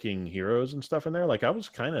cool looking heroes and stuff in there. Like I was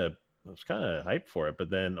kind of hyped for it, but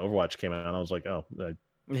then Overwatch came out, and I was like, oh,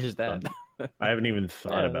 there's that. I haven't even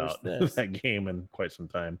thought about that game in quite some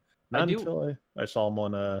time. Not until I saw them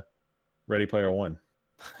on Ready Player One.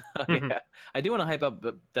 Yeah, I do want to hype up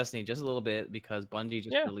Destiny just a little bit, because Bungie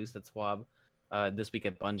just released a TWAB this week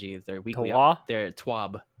at Bungie. Their weekly their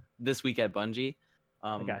TWAB this week at Bungie.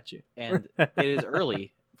 I got you. And it is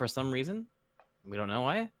early for some reason. We don't know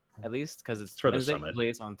why. At least because it's for Wednesday. The summit.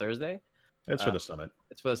 It's on Thursday. It's for the summit.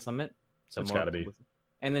 It's for the summit. So it's got to be.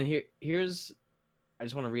 And then here's. I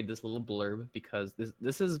just want to read this little blurb, because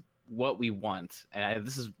this is what we want, and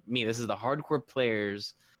this is me. This is the hardcore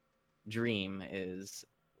player's dream, is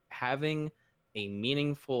having a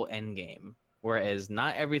meaningful end game. Whereas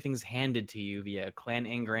not everything's handed to you via clan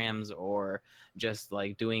engrams, or just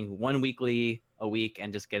like doing one weekly a week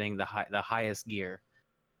and just getting the highest gear.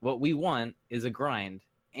 What we want is a grind,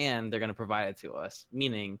 and they're going to provide it to us.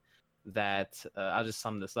 Meaning that I'll just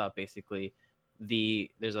sum this up. Basically,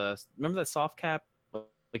 remember that soft cap?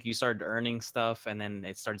 Like you started earning stuff and then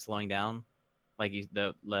it started slowing down, like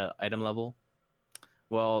the item level.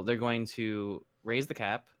 Well, they're going to raise the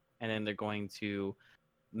cap, and then they're going to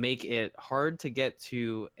make it hard to get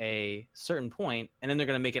to a certain point, and then they're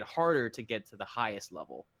going to make it harder to get to the highest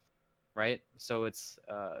level, right? So it's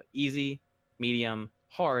easy, medium,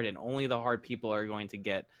 hard, and only the hard people are going to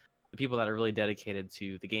get. The people that are really dedicated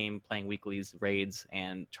to the game, playing weeklies, raids,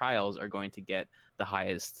 and trials are going to get the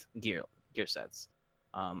highest gear sets.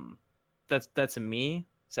 That to me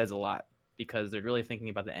says a lot, because they're really thinking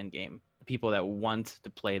about the end game. The people that want to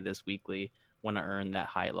play this weekly want to earn that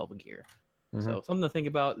high level gear. So something to think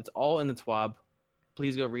about. It's all in the TWAB.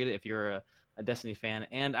 Please go read it if you're a Destiny fan.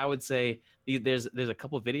 And I would say there's a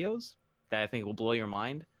couple of videos that I think will blow your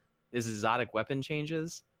mind. There's exotic weapon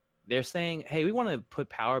changes. They're saying, hey, we want to put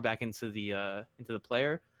power back into the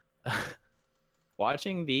player.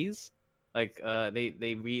 Watching these, like they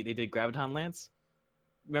did Graviton Lance.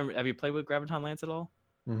 Remember, have you played with Graviton Lance at all?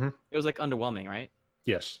 It was like underwhelming, right?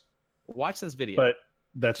 Yes. Watch this video. But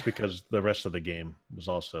that's because the rest of the game was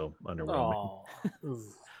also underwhelming. Oh,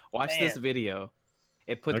 Watch this video.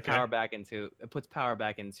 It puts Okay. power back into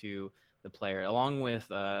the player, along with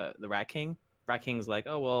the Rat King. Rat King's like,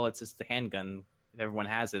 oh well, it's just the handgun. If everyone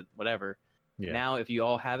has it, whatever. Yeah. Now, if you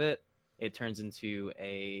all have it, it turns into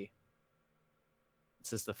it's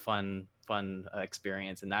just a fun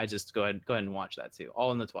experience. And I just go ahead and watch that too.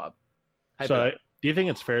 All in the TWAB. So, do you think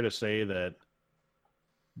it's fair to say that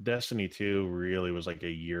Destiny 2 really was like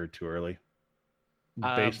a year too early?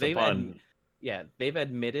 Based upon they've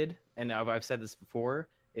admitted, and I've said this before,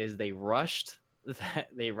 is they rushed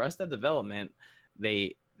that development.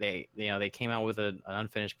 They came out with an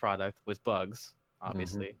unfinished product with bugs,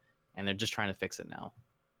 obviously, and they're just trying to fix it now.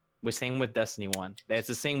 Same with Destiny 1. It's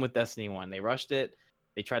the same with Destiny 1. They rushed it.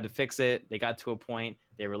 They tried to fix it. They got to a point.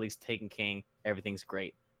 They released Taken King. Everything's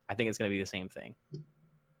great. I think it's going to be the same thing.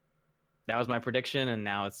 That was my prediction, and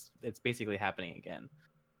now it's basically happening again.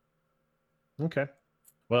 Okay.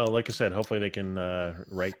 Well, like I said, hopefully they can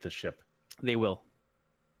right the ship. They will.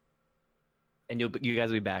 And you guys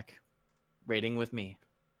will be back raiding with me.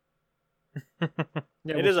 Yeah,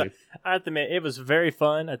 it we'll is. see. I have to admit, it was very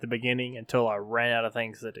fun at the beginning until I ran out of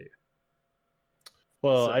things to do.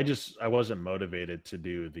 Well, So- I wasn't motivated to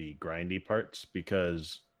do the grindy parts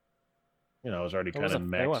because, I was already kind of they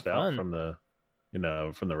weren't maxed out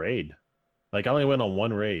fun. from the raid. Like I only went on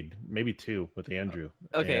one raid, maybe two with Andrew.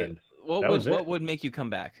 Okay, and what would make you come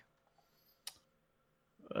back?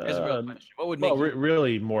 Here's a real question. What would make you...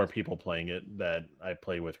 really more people playing it that I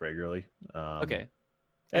play with regularly. Okay.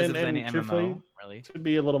 And any truthfully, MMO, really? to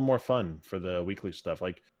be a little more fun for the weekly stuff.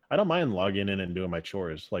 Like I don't mind logging in and doing my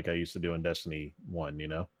chores like I used to do in Destiny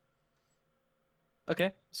 1,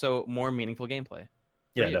 Okay, so more meaningful gameplay.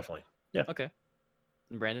 Yeah, you. definitely. Yeah. Okay.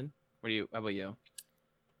 And Brandon, how about you?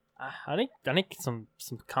 I need some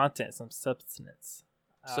content, some substance.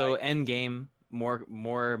 So end game,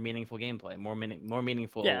 more meaningful gameplay, more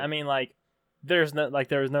meaningful. Yeah, I mean, like, there was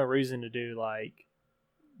no reason to do like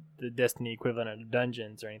the Destiny equivalent of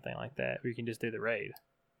dungeons or anything like that. Where you can just do the raid.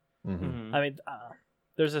 Mm-hmm. I mean,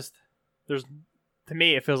 there's to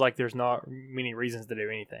me it feels like there's not many reasons to do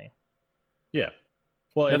anything. Yeah.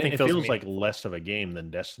 Well, and Nothing it feels feels like meaningful. less of a game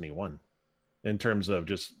than Destiny 1 in terms of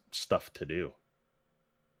just stuff to do.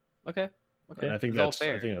 Okay. And I think It's all that's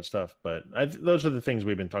fair. tough, but those are the things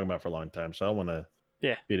we've been talking about for a long time. So I don't want to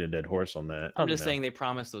beat a dead horse on that. I'm just saying they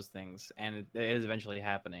promised those things, and it is eventually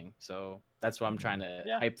happening. So that's why I'm trying to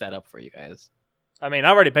hype that up for you guys. I mean, I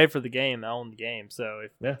already paid for the game. I own the game, so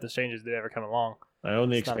if the changes do ever come along, I own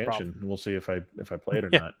the it's not a expansion. problem. We'll see if I play it or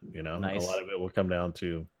not. Nice. A lot of it will come down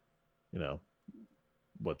to,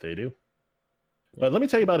 what they do. But let me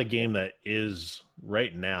tell you about a game that is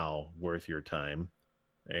right now worth your time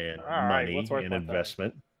and money and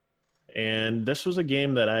investment. And this was a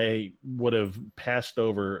game that I would have passed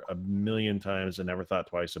over a million times and never thought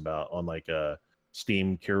twice about on like a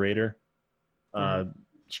Steam curator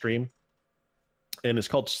stream. And it's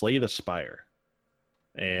called Slay the Spire.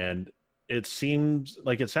 And it sounds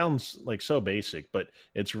like so basic, but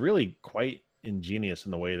it's really quite ingenious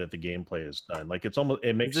in the way that the gameplay is done. Like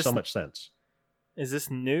it makes so much sense. Is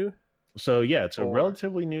this new? So yeah, it's a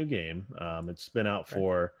relatively new game. It's been out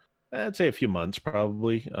for I'd say a few months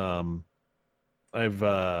probably. I've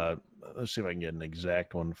let's see if I can get an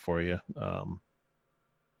exact one for you.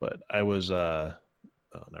 But I was oh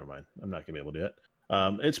never mind. I'm not gonna be able to do it.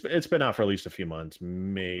 It's been out for at least a few months,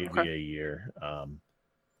 maybe a year.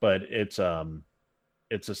 But it's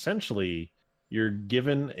essentially you're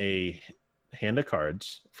given a hand of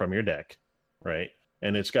cards from your deck, right?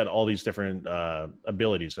 And it's got all these different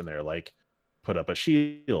abilities in there, like put up a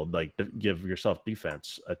shield, like give yourself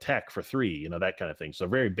defense, attack for 3, that kind of thing. So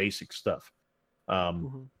very basic stuff.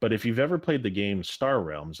 But if you've ever played the game Star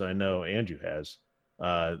Realms, I know Andrew has,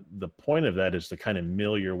 The point of that is to kind of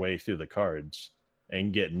mill your way through the cards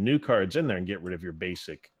and get new cards in there and get rid of your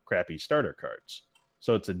basic crappy starter cards.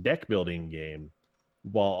 So it's a deck building game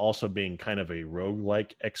while also being kind of a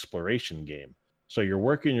roguelike exploration game. So you're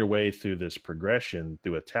working your way through this progression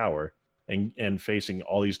through a tower and facing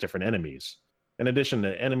all these different enemies. In addition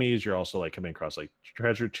to enemies, you're also like coming across like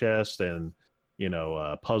treasure chests and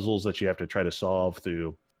puzzles that you have to try to solve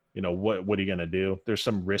through. What are you gonna do? There's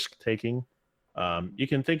some risk taking. You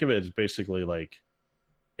can think of it as basically like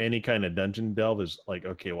any kind of dungeon delve is like,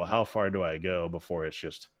 okay, well, how far do I go before it's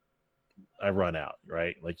just I run out,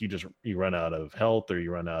 right? Like you run out of health or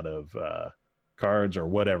you run out of cards or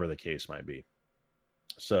whatever the case might be.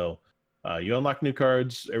 So you unlock new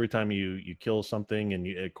cards every time you kill something, and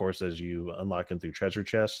of course, as you unlock them through treasure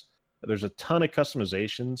chests, there's a ton of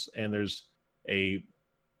customizations, and I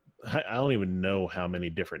don't even know how many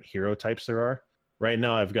different hero types there are. Right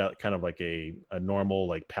now, I've got kind of like a normal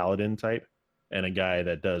like paladin type, and a guy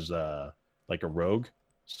that does like a rogue.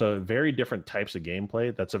 So very different types of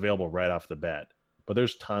gameplay that's available right off the bat. But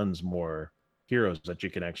there's tons more heroes that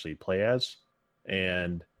you can actually play as,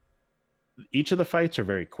 and each of the fights are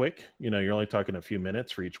very quick. You're only talking a few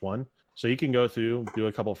minutes for each one. So you can go through, do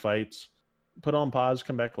a couple fights, put on pause,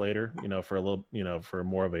 come back later, for a little, for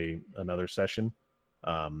more of another session.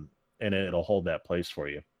 And it'll hold that place for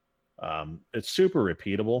you. It's super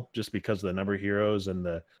repeatable just because of the number of heroes and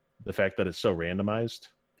the fact that it's so randomized,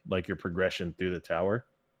 like your progression through the tower.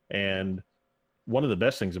 And one of the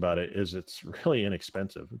best things about it is it's really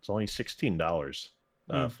inexpensive. It's only $16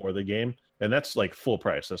 for the game. And that's like full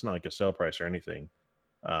price. That's not like a sale price or anything.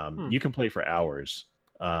 You can play for hours.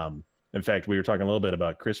 In fact, we were talking a little bit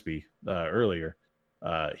about Crispy earlier.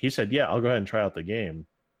 He said, yeah, I'll go ahead and try out the game.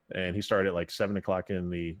 And he started at like 7 o'clock in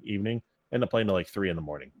the evening, ended up playing till like 3 in the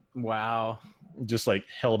morning. Wow. Just like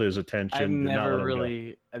held his attention. I've never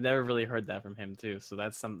really heard that from him too. So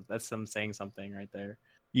that's saying something right there.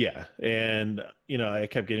 Yeah, and I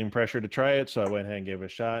kept getting pressure to try it, so I went ahead and gave it a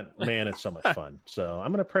shot. Man, it's so much fun. So I'm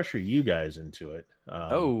gonna pressure you guys into it.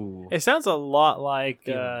 It sounds a lot like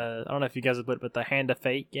I don't know if you guys have put, but the Hand of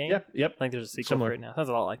Fate game. Yep. I think there's a sequel for it now. Sounds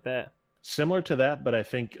a lot like that. Similar to that, but I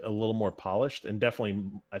think a little more polished, and definitely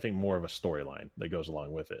I think more of a storyline that goes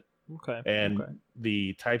along with it. Okay. And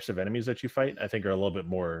the types of enemies that you fight, I think, are a little bit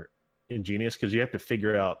more ingenious because you have to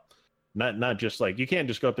figure out. Not just like you can't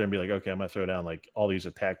just go up there and be like, okay, I'm gonna throw down like all these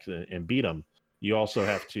attacks and beat them. You also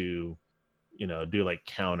have to, do like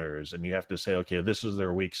counters, and you have to say, okay, this is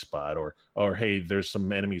their weak spot, or hey, there's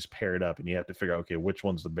some enemies paired up, and you have to figure out, okay, which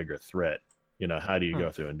one's the bigger threat. How do you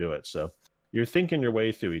go through and do it? So you're thinking your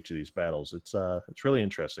way through each of these battles. It's really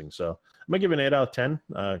interesting. So I'm gonna give it an 8 out of 10.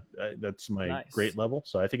 That's my great level.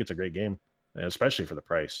 So I think it's a great game, especially for the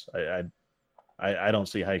price. I don't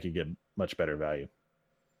see how you could get much better value.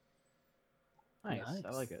 Nice. I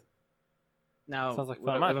like it. Now, sounds like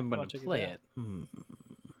fun. I'm going to play it.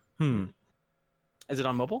 Is it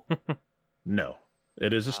on mobile? No,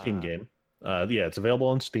 it is a Steam game. Yeah, it's available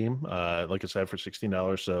on Steam. Like I said, for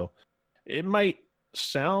 $16. So it might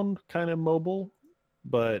sound kind of mobile,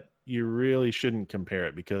 but you really shouldn't compare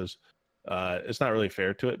it because it's not really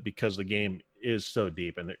fair to it because the game is so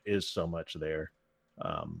deep and there is so much there.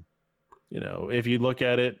 If you look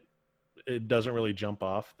at it, it doesn't really jump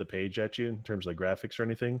off the page at you in terms of the graphics or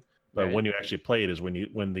anything. But when you actually play it is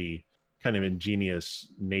when the kind of ingenious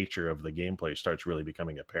nature of the gameplay starts really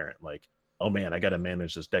becoming apparent. Like, oh man, I got to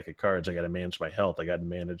manage this deck of cards. I got to manage my health. I got to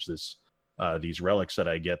manage this these relics that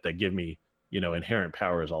I get that give me inherent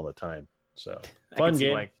powers all the time. So fun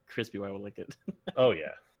game. Like Crispy, I would like it. Oh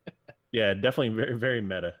yeah, yeah, definitely very very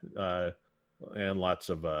meta and lots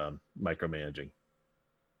of micromanaging.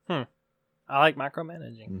 I like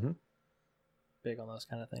micromanaging. Mm-hmm. Big on those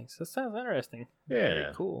kind of things. That sounds interesting. Yeah,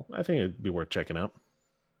 very cool. I think it'd be worth checking out.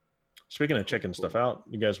 Speaking of checking stuff out,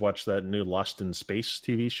 you guys watch that new Lost in Space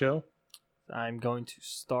TV show? I'm going to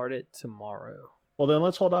start it tomorrow. Well, then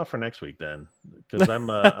let's hold off for next week then, because I'm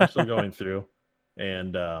still going through,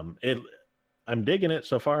 and I'm digging it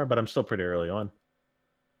so far, but I'm still pretty early on.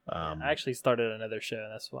 I actually started another show.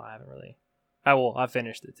 That's why I haven't really. I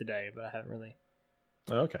finished it today, but I haven't really.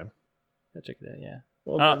 Okay. Go check it out. Yeah.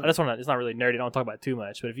 Well, I just want to. It's not really nerdy. I don't talk about it too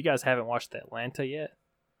much. But if you guys haven't watched Atlanta yet,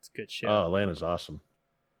 it's a good show. Oh, Atlanta's awesome.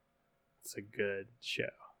 It's a good show.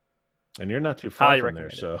 And you're not too far from there,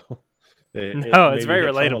 it. so. It's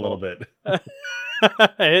very relatable. A little bit.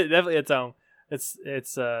 It definitely its own. It's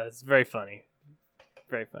very funny.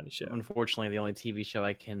 Very funny show. Unfortunately, the only TV show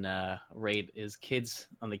I can rate is Kids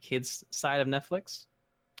on the kids side of Netflix.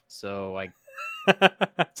 So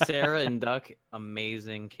Sarah and Duck,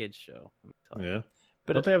 amazing kids show. Yeah.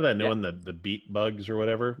 But don't they have that new one, the Beat Bugs or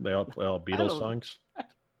whatever? They all play all Beatles songs.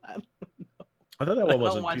 I don't I thought that one I don't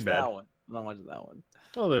wasn't watch too bad. that one. I don't watch that one.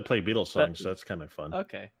 Oh, they play Beatles songs, so that's kind of fun.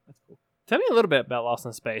 Okay, that's cool. Tell me a little bit about Lost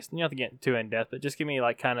in Space. You don't have to get too in depth, but just give me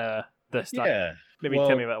like kind of the stuff. Yeah. Maybe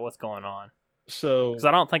tell me about what's going on. So, because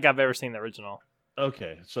I don't think I've ever seen the original.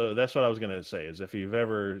 Okay, so that's what I was gonna say. Is if you've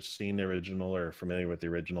ever seen the original or familiar with the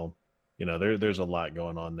original, there's a lot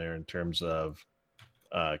going on there in terms of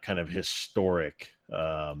kind of historic,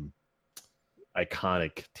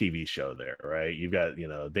 iconic TV show there, right? You've got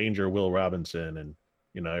Danger Will Robinson and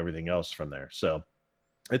everything else from there. So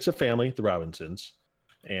it's a family, the Robinsons,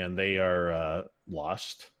 and they are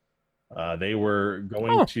lost. They were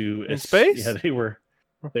going to in space. Yeah,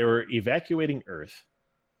 they were evacuating Earth,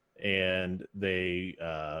 and they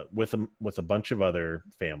with a bunch of other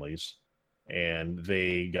families, and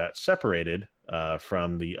they got separated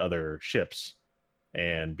from the other ships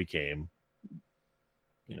and became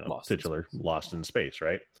titular Lost in Space,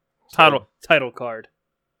 right? Title card.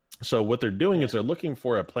 So what they're doing is they're looking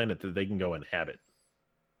for a planet that they can go inhabit,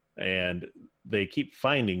 and they keep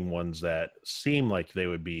finding ones that seem like they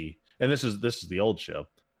would be. And this is the old show.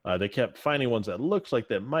 They kept finding ones that looks like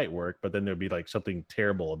that might work, but then there'd be like something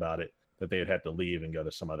terrible about it that they would have to leave and go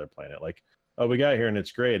to some other planet. Like, oh, we got here and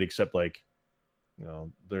it's great, except like,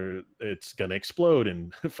 it's gonna explode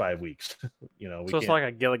in 5 weeks. So it's like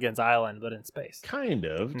a Gilligan's Island, but in space. Kind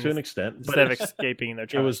of, to an extent. Instead of escaping, they're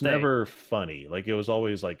trying. It was never funny. Like it was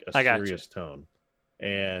always like a serious tone.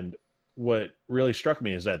 And what really struck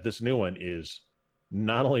me is that this new one is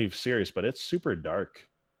not only serious, but it's super dark.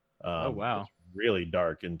 Oh wow. It's really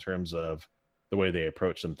dark in terms of the way they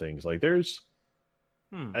approach some things. Like there's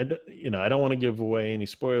I don't want to give away any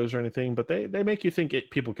spoilers or anything, but they make you think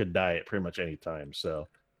people could die at pretty much any time. So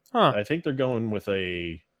I think they're going with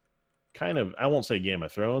a kind of, I won't say Game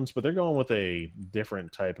of Thrones, but they're going with a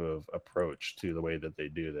different type of approach to the way that they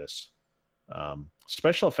do this.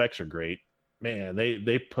 Special effects are great. Man,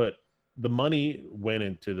 they put the money went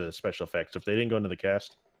into the special effects. If they didn't go into the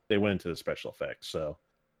cast, they went into the special effects. So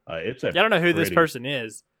it's I don't know who this person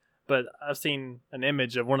is, but I've seen an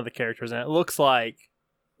image of one of the characters, and it looks like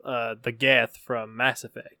the Geth from Mass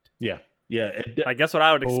Effect. Yeah. I guess what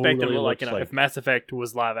I would expect it to look like, if Mass Effect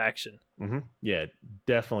was live action. Mm-hmm. Yeah, it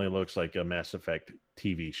definitely looks like a Mass Effect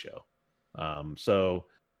TV show. So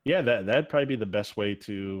yeah, that'd probably be the best way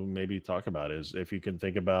to maybe talk about it, is if you can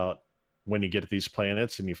think about when you get to these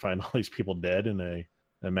planets and you find all these people dead in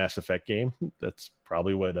a Mass Effect game. That's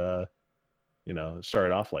probably what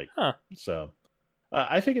started off like. So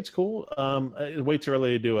I think it's cool. Way too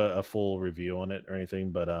early to do a full review on it or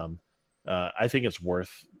anything, but I think it's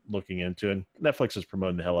worth looking into, and Netflix is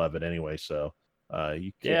promoting the hell out of it anyway, so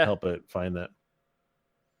you can't help but find that.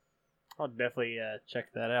 I'll definitely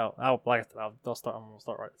check that out. I'll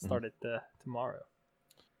start it tomorrow.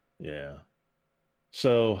 Yeah.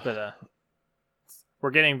 So, but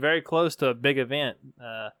we're getting very close to a big event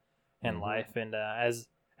in life, and as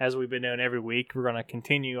we've been doing every week, we're going to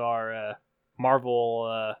continue our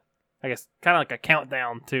Marvel, I guess, kind of like a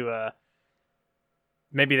countdown to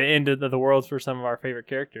maybe the end of the world for some of our favorite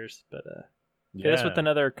characters. But hit us with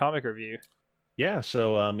another comic review. Yeah,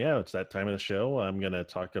 so it's that time of the show. I'm going to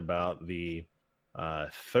talk about the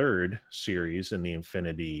third series in the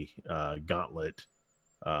Infinity Gauntlet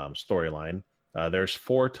storyline. There's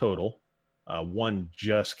 4 total. One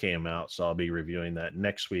just came out, so I'll be reviewing that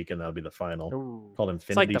next week, and that'll be the final. Ooh. Called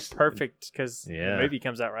Infinity. It's like the perfect, because the movie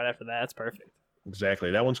comes out right after that. It's perfect.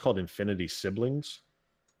 Exactly. That one's called Infinity Siblings,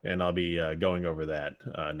 and I'll be going over that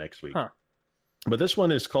next week. But this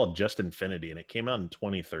one is called Just Infinity, and it came out in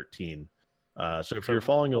 2013. So if you're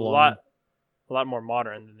following along, a lot more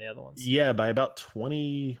modern than the other ones. Yeah, by about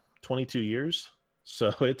 22 years.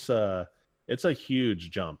 So it's a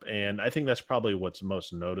huge jump, and I think that's probably what's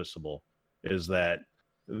most noticeable, is that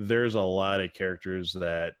there's a lot of characters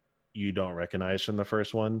that you don't recognize from the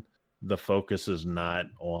first one. The focus is not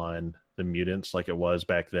on the mutants like it was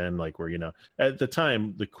back then, like where, at the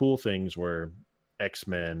time, the cool things were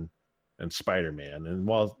X-Men and Spider-Man. And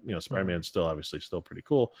while, Spider-Man's still obviously still pretty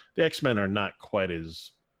cool, the X-Men are not quite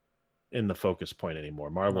as in the focus point anymore.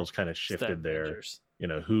 Marvel's kind of shifted their,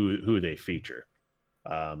 who they feature.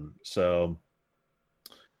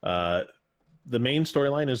 The main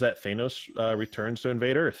storyline is that Thanos returns to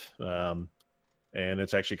invade Earth. And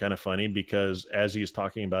it's actually kind of funny because as he's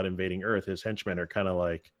talking about invading Earth, his henchmen are kind of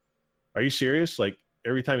like, are you serious? Like,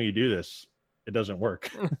 every time you do this, it doesn't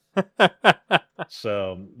work.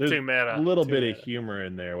 So there's a little bit of humor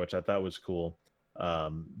in there, which I thought was cool.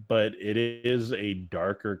 But it is a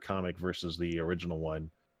darker comic versus the original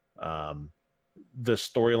one. the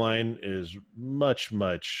storyline is much,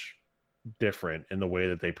 much different in the way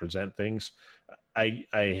that they present things. I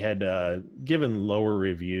had given lower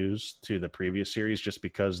reviews to the previous series just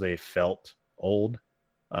because they felt old,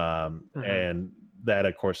 and that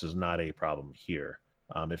of course is not a problem here.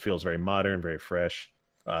 It feels very modern, very fresh.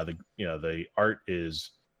 The art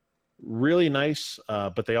is really nice,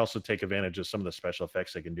 but they also take advantage of some of the special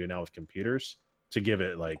effects they can do now with computers to give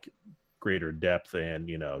it like greater depth and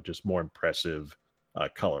just more impressive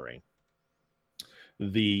coloring.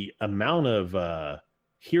 The amount of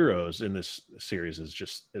heroes in this series is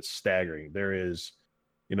it's staggering. There is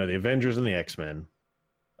the Avengers and the X-Men,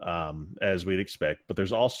 as we'd expect, but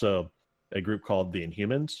there's also a group called the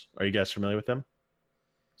Inhumans. Are you guys familiar with them?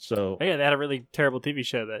 So yeah, they had a really terrible TV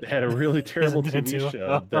show that they had a really terrible didn't do TV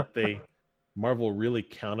show that Marvel really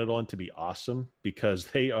counted on to be awesome, because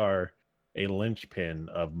they are a linchpin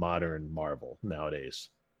of modern Marvel nowadays.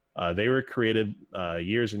 They were created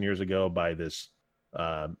years and years ago by this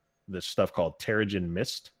stuff called Terrigen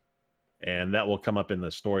Mist, and that will come up in the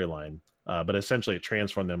storyline. But essentially, it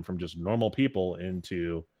transformed them from just normal people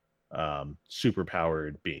into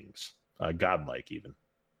superpowered beings, godlike even.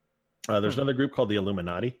 There's another group called the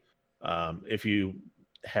Illuminati. If you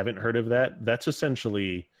haven't heard of that, that's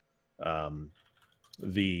essentially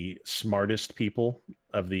the smartest people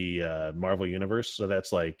of the Marvel universe. So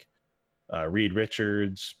that's like Reed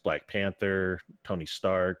Richards, Black Panther, Tony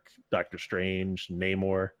Stark, Doctor Strange,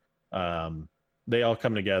 Namor. They all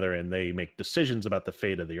come together and they make decisions about the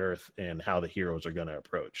fate of the Earth and how the heroes are going to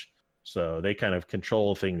approach. So they kind of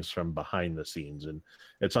control things from behind the scenes, and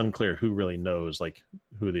it's unclear who really knows like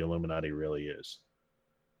who the Illuminati really is.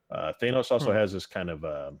 Thanos also has this kind of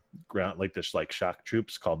ground, like this like shock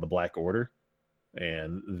troops called the Black Order,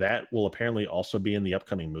 and that will apparently also be in the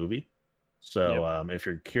upcoming movie. So if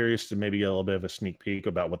you're curious to maybe get a little bit of a sneak peek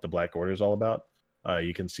about what the Black Order is all about,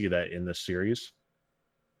 you can see that in this series.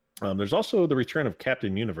 There's also the return of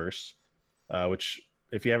Captain Universe, which,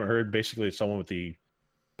 if you haven't heard, basically it's someone with the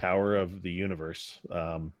power of the universe,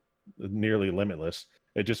 nearly limitless.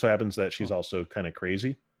 It just so happens that she's also kind of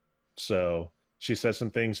crazy. So she says some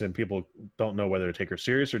things and people don't know whether to take her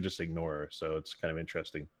serious or just ignore her. So it's kind of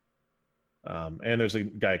interesting. And there's a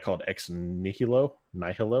guy called Ex Nihilo,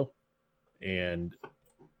 and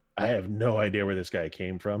I have no idea where this guy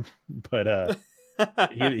came from, but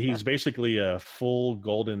he's basically a full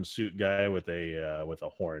golden suit guy with a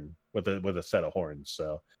horn, with a set of horns.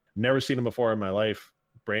 So never seen him before in my life.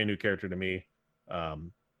 Brand new character to me.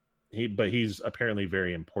 He's apparently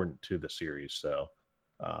very important to the series. So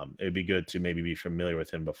it'd be good to maybe be familiar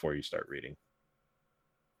with him before you start reading.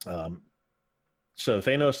 So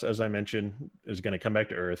Thanos, as I mentioned, is going to come back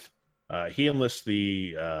to Earth. He enlists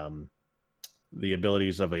the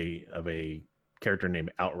abilities of a character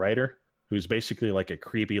named Outrider, who's basically like a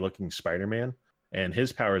creepy looking Spider-Man. And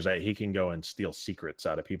his power is that he can go and steal secrets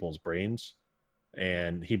out of people's brains.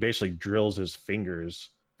 And he basically drills his fingers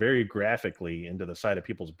very graphically into the side of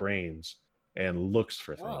people's brains and looks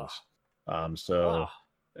for things.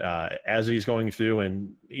 As he's going through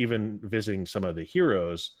and even visiting some of the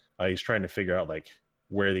heroes, he's trying to figure out like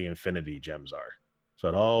where the Infinity Gems are. So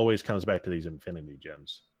it always comes back to these Infinity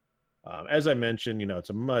Gems. As I mentioned, it's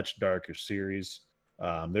a much darker series.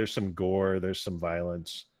 There's some gore, there's some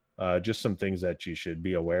violence, just some things that you should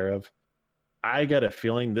be aware of. I got a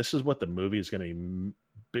feeling this is what the movie is going to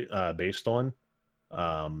be based on,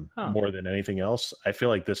 more than anything else. I feel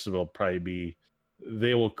like this will probably be,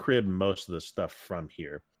 they will crib most of the stuff from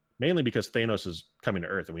here, mainly because Thanos is coming to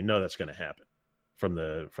Earth, and we know that's going to happen from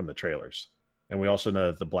the trailers, and we also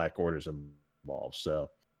know that the Black Order is involved.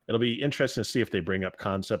 So it'll be interesting to see if they bring up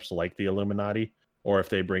concepts like the Illuminati or if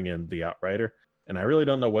they bring in the Outrider. And I really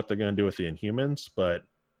don't know what they're going to do with the Inhumans, but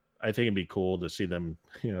I think it'd be cool to see them,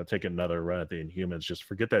 take another run at the Inhumans. Just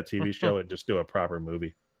forget that TV show and just do a proper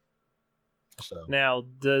movie. So now,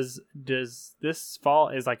 does this fall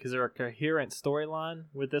is there a coherent storyline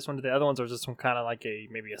with this one to the other ones, or is this one kind of like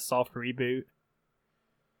maybe a soft reboot?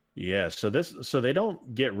 Yeah, so they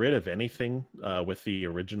don't get rid of anything with the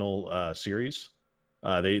original series.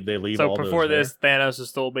 They leave all those before there. this, Thanos is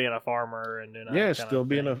still being a farmer and still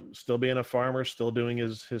being a farmer, still doing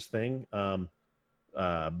his thing.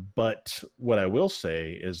 But what I will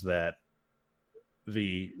say is that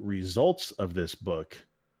the results of this book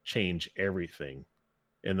change everything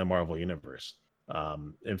in the Marvel universe.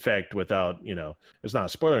 In fact, without, it's not a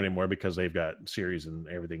spoiler anymore because they've got series and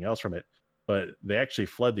everything else from it, but they actually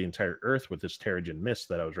flood the entire Earth with this Terrigen Mist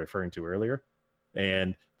that I was referring to earlier.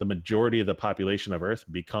 And the majority of the population of Earth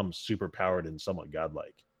becomes super powered and somewhat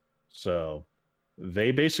godlike. So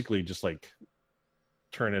they basically just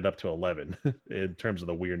turn it up to 11 in terms of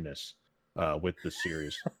the weirdness with the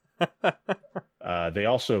series. They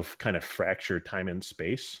also kind of fracture time and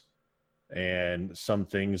space, and some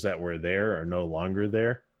things that were there are no longer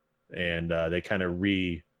there, and they kind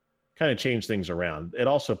of change things around. It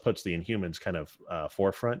also puts the Inhumans kind of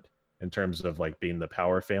forefront in terms of like being the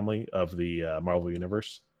power family of the Marvel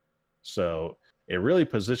Universe. So it really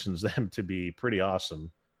positions them to be pretty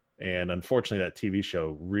awesome. And unfortunately, that TV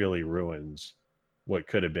show really ruins what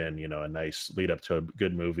could have been, a nice lead up to a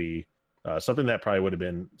good movie. Something that probably would have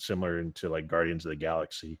been similar to like Guardians of the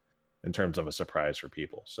Galaxy in terms of a surprise for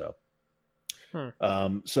people. So,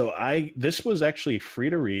 this was actually free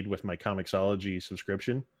to read with my Comixology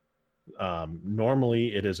subscription.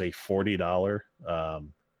 Normally, it is a $40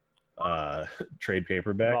 trade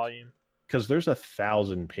paperback volume because there's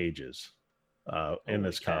 1,000 pages in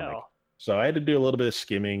this comic. Cow. So I had to do a little bit of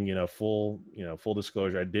skimming. Full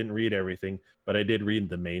disclosure, I didn't read everything, but I did read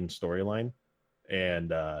the main storyline.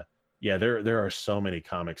 And there are so many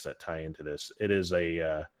comics that tie into this. It is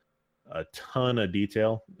a ton of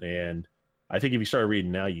detail, and I think if you start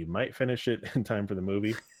reading now, you might finish it in time for the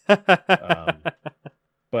movie.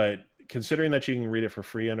 But considering that you can read it for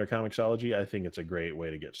free under Comixology, I think it's a great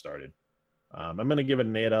way to get started. I'm going to give it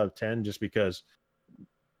an 8 out of 10 just because,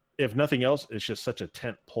 if nothing else, it's just such a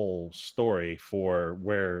tentpole story for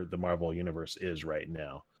where the Marvel Universe is right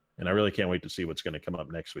now. And I really can't wait to see what's going to come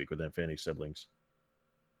up next week with Infinity Siblings.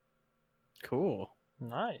 Cool.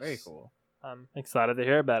 Nice. Very cool. I'm excited to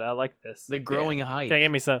hear about it. I like this. The growing hype. Can you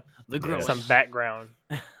give me some growing some background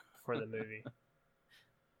for the movie?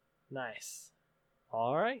 Nice.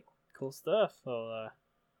 All right. Cool stuff. Well,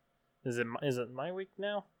 is it my week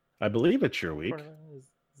now? I believe it's your week.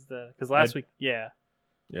 Because last week, yeah.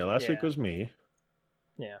 Yeah, last week was me.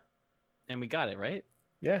 Yeah. And we got it, right?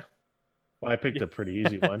 Yeah. Well, I picked a pretty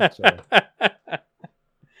easy one. So.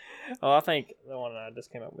 Well, I think the one I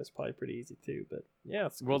just came up with is probably pretty easy too. But yeah,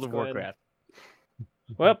 World of Warcraft.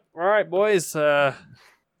 Well, all right, boys. Talk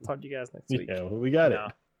to you guys next week. Yeah, well, we got it. All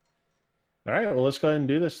right, well, let's go ahead and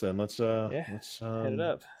do this then. Let's hit it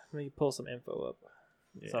up. Let me pull some info up.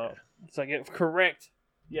 Yeah. So I get correct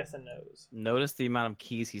yes and no's. Notice the amount of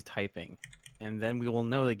keys he's typing, and then we will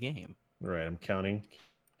know the game. Right, I'm counting.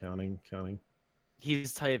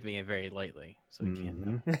 He's typing it very lightly, so we can't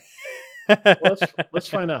know. Well, let's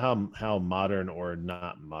find out how modern or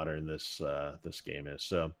not modern this game is.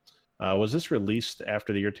 So, was this released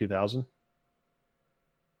after the year 2000?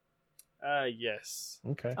 Yes.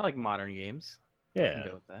 Okay. I like modern games. Yeah.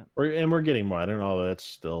 Go with that. We're getting modern, although that's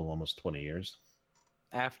still almost 20 years.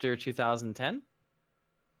 After 2010?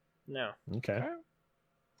 No. Okay.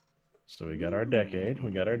 So we got our decade.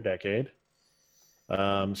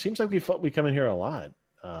 Seems like we come in here a lot.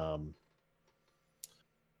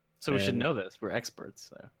 So we should know this. We're experts.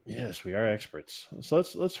 So. Yes, we are experts. So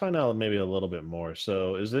let's find out maybe a little bit more.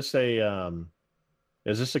 So is this a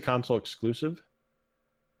console exclusive?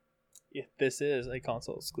 Yeah, this is a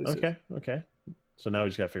console exclusive. Okay. So now we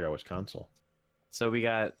just got to figure out which console. So we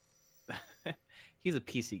got. He's a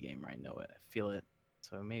PC gamer. I know it. I feel it.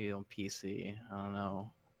 So maybe on PC. I don't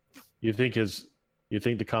know. You think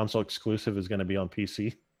the console exclusive is going to be on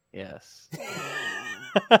PC? Yes.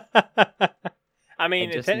 I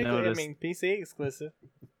mean, technically, PC exclusive.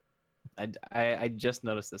 I just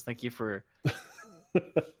noticed this. Thank you for.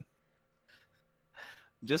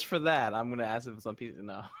 Just for that, I'm gonna ask if it's on PC.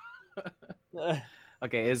 No.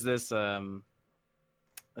 Okay, is this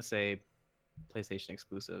let's say PlayStation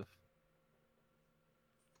exclusive?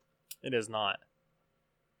 It is not.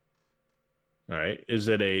 All right. Is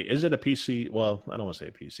it a PC? Well, I don't want to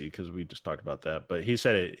say PC because we just talked about that, but he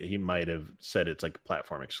said it. He might have said it's like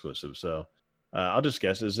platform exclusive. So I'll just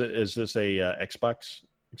guess. Is this a Xbox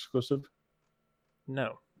exclusive?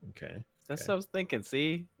 No. Okay. That's what I was thinking.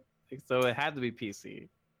 See, so it had to be PC.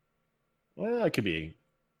 Well, it could be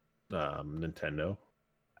Nintendo.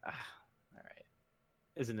 All right.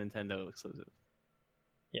 Is it Nintendo exclusive?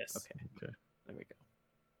 Yes. Okay. There we go.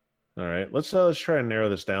 All right, let's try and narrow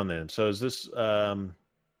this down then. So is this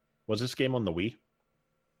was this game on the Wii?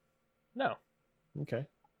 No. Okay.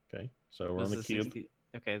 So we're on the Cube.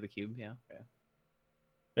 Okay, the Cube, yeah. Okay.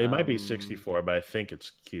 It might be 64, but I think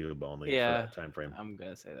it's Cube only for that time frame. I'm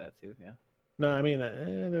gonna say that too, yeah. No, I mean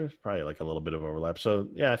there's probably like a little bit of overlap. So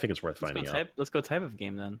yeah, I think it's worth finding out. Let's go type of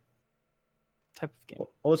game then. Type of game.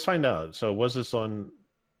 Well, let's find out. So was this on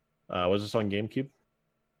GameCube?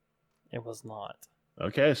 It was not.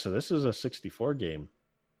 Okay, so this is a 64 game.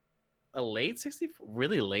 A late 64?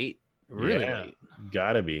 Really late? Really late.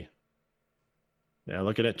 Gotta be. Now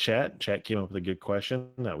looking at chat came up with a good question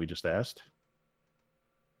that we just asked.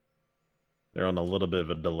 They're on a little bit of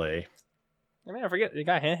a delay. I mean, I forget they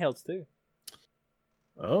got handhelds too.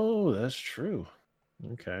 Oh, that's true.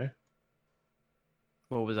 Okay.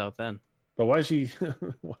 What was out then? But why is he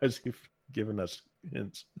giving us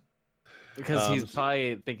hints? Because he's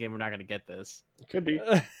probably thinking we're not gonna get this. Could be.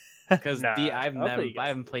 Because Nah, I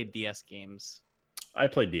haven't played DS games. I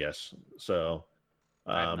played DS, so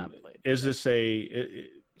I've not played. is this a?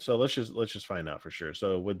 So let's just find out for sure.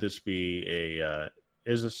 So would this be a?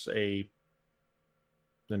 Is this a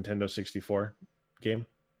Nintendo 64 game?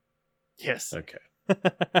 Yes. Okay.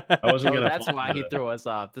 I wasn't gonna. That's why he threw us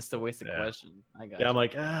off. This is a wasted question. I got. Yeah, I'm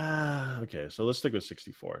like okay. So let's stick with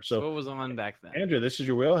 64. So what was on back then? Andrew, this is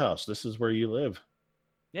your wheelhouse. This is where you live.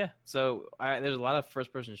 Yeah. So there's a lot of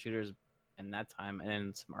first-person shooters in that time,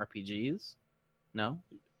 and some RPGs. No.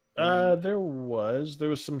 There was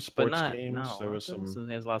some sports games. No, there was some.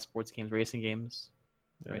 There's a lot of sports games, racing games.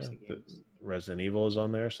 Racing games. Resident Evil is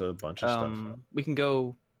on there, so a bunch of stuff. We can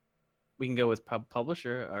go with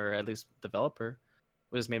publisher or at least developer.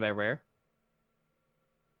 Was this made by Rare?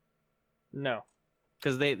 No.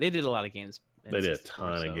 Because they did a lot of games. They did a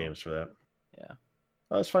ton of games for that. Yeah.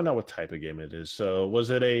 Let's find out what type of game it is. So, was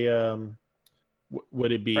it a?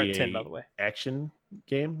 Would it be a 10, by the way. Action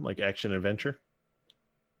game, like action adventure?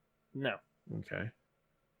 No. Okay.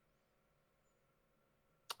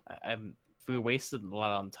 If we wasted a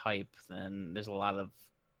lot on type, then there's a lot of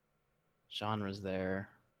genres there.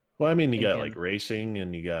 Well, I mean, you got like racing,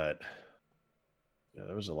 and you got. Yeah,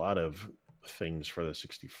 there was a lot of things for the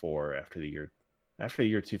 64 after the year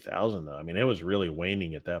 2000. Though I mean, it was really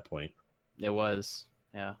waning at that point. It was,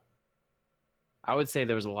 yeah. I would say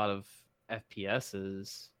there was a lot of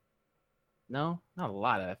FPSs. No, not a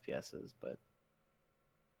lot of FPSs, but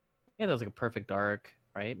yeah, there was like a Perfect Dark,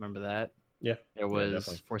 right? Remember that? Yeah. There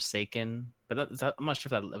was Forsaken, but I'm not sure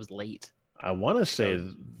if that was late. I want to say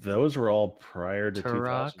those were all prior to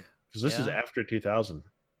Turok, 2000 because this is after 2000.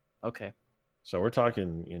 Okay. So we're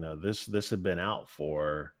talking, this had been out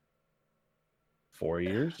for 4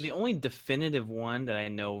 years. The only definitive one that I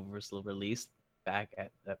know was released back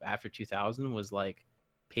after 2000 was like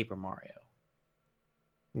Paper Mario.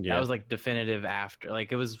 Yeah. That was like definitive after,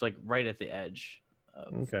 like it was like right at the edge.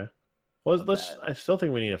 Okay. Well, I still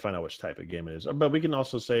think we need to find out which type of game it is, but we can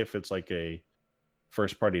also say if it's like a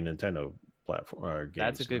first-party Nintendo platform or game.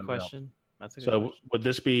 That's a good question. Would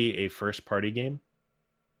this be a first-party game?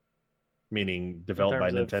 Meaning developed by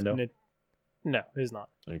Nintendo? No, it's not.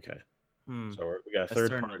 Okay. So we got a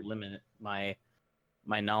third party. To limit my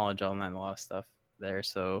knowledge on that, a lot of stuff there.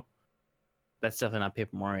 So that's definitely not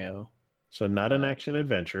Paper Mario. So not an action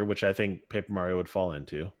adventure, which I think Paper Mario would fall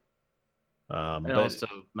into. And but also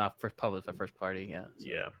not first party. Yeah. So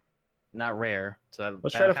yeah. Not Rare. So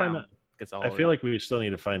let's try to find out. I feel like we still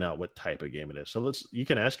need to find out what type of game it is. So you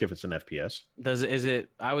can ask if it's an FPS. Is it?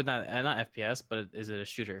 I would not FPS, but is it a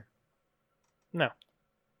shooter? No.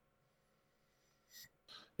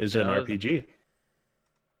 Is it an RPG?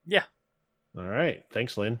 Yeah. All right.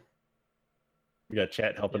 Thanks, Lynn. We got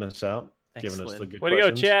chat helping us out, giving us the good questions. Way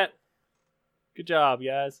to go, chat. Good job,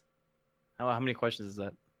 guys. How many questions is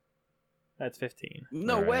that? That's 15.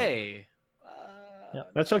 No way.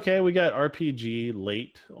 Yep. That's okay. We got RPG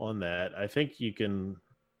late on that. I think you can.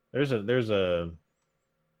 There's not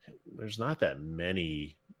that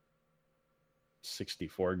many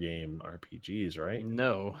 64 game RPGs, right?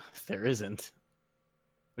 No, there isn't.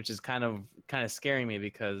 Which is kind of scaring me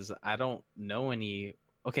because I don't know any.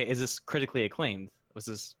 Okay, is this critically acclaimed? Was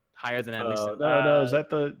this higher than at least? No. Is that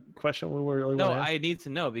the question we were really? No, I need to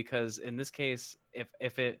know because in this case, if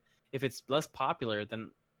it's less popular, then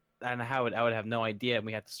I would have no idea, and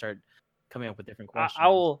we have to start coming up with different questions. I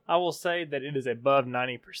will say that it is above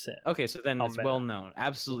 90%. Okay, so then it's well known,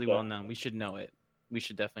 absolutely well known. We should know it. We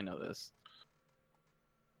should definitely know this.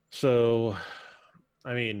 So,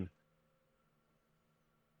 I mean,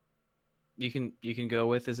 you can go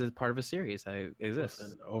with, is it part of a series that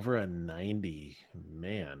exists? Over a 90,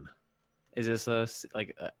 man. Is this ask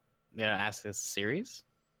a series,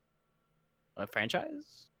 a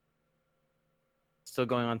franchise? Still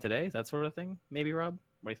going on today? That sort of thing? Maybe, Rob?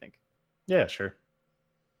 What do you think? Yeah, sure.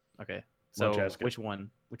 Okay. So which one?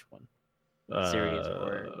 Series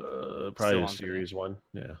or probably a series one.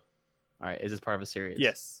 Yeah. All right. Is this part of a series?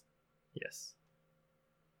 Yes.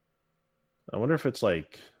 I wonder if it's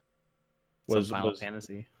like Final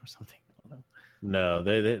Fantasy or something. I don't know. No,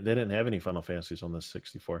 they didn't have any Final Fantasies on this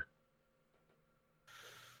 64.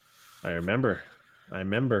 I remember.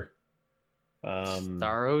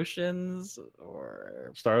 Star Oceans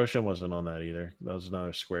or Star Ocean wasn't on that either. That was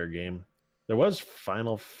another Square game. There was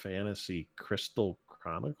Final Fantasy Crystal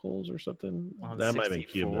Chronicles or something. On that might have been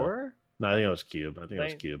Cube. No, I think it was Cube. I think it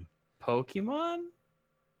was They- Cube. Pokemon?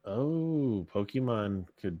 Oh, Pokemon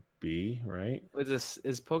could be, right?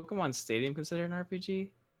 Is Pokemon Stadium considered an RPG?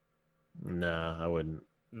 No, I wouldn't.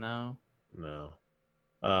 No, No.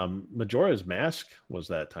 Majora's Mask was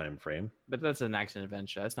that time frame. but that's an action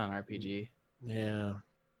adventure. That's not an RPG. Yeah.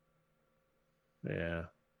 Yeah.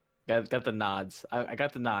 Got the nods. I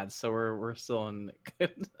got the nods. So we're still in.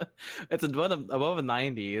 It's above a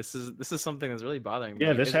 90. This is something that's really bothering me.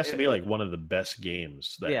 Yeah, this has to be like one of the best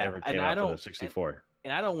games that Yeah, ever and came I out for don't- the 64.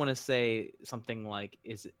 And I don't want to say something like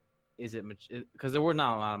is it because there were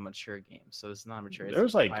not a lot of mature games, so it's not mature. It's There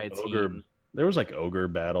was like by a Ogre. team. There was like Ogre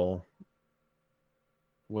Battle.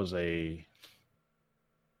 Was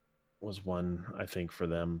one I think for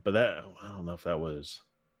them, but that I don't know if that was.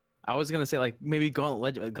 I was gonna say like maybe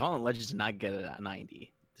Gauntlet Legends did not get it at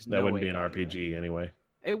 90. There's That no wouldn't way be an Gauntlet- RPG anyway.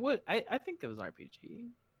 It would. I think it was an RPG.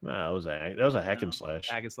 No, that was a hack and slash.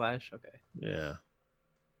 Hack and slash. Okay. Yeah.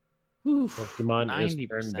 Oof, Pokemon is 90%.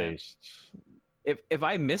 turn-based. If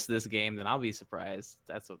I miss this game, then I'll be surprised.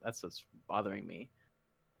 That's what's bothering me.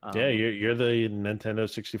 Yeah, you're the Nintendo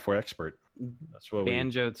 64 expert. That's what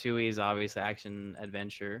Banjo Tooie is obviously action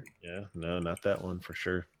adventure. Yeah, no, not that one for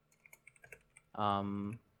sure.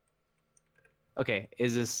 Okay,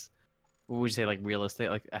 is this? What would you say, like realistic?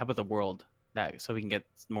 Like, how about the world? That so we can get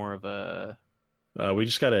more of a. We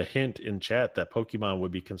just got a hint in chat that Pokemon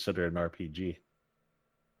would be considered an RPG.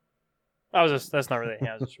 That's not really.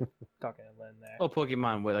 I was just talking to Lynn there. Oh,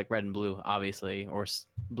 Pokemon with like red and blue, obviously, or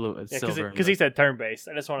blue, silver. Because he said turn based.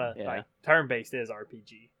 I just want to Yeah. like turn based is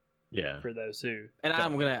RPG Yeah. for those who. And don't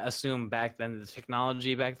I'm know. gonna assume back then the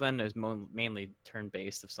technology back then is mainly turn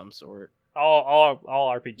based of some sort. all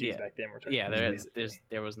RPGs Yeah. back then were turn Yeah, based.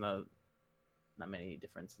 there was not many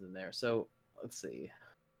differences in there. So let's see.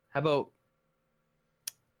 How about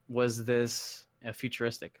was this a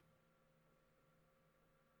futuristic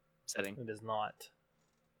setting? It is not.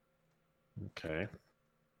 Okay.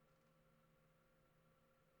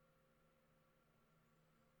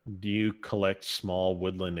 Do you collect small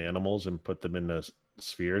woodland animals and put them into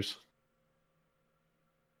spheres?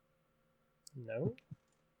 No.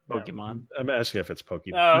 Pokemon. I'm asking if it's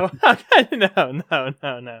Pokemon. Oh, okay. No.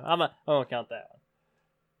 I won't count that one.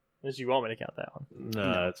 Unless you want me to count that one.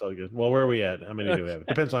 No, it's all good. Well, where are we at? How many do we have?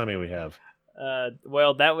 Depends on how many we have.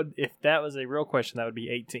 Well, that would if that was a real question, that would be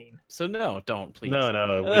 18. So no, don't please. No, we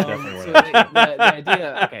Oh, definitely So were. the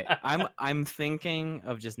idea. Okay, I'm thinking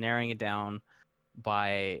of just narrowing it down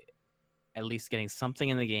by at least getting something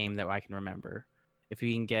in the game that I can remember. If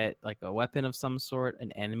we can get like a weapon of some sort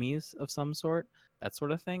and enemies of some sort, that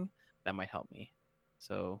sort of thing, that might help me.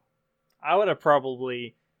 So I would have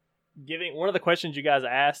probably giving one of the questions you guys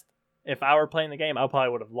asked. If I were playing the game, I probably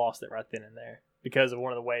would have lost it right then and there because of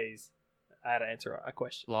one of the ways I had to answer a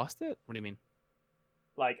question. lost it? What do you mean?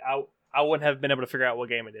 Like I wouldn't have been able to figure out what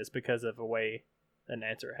game it is because of the way an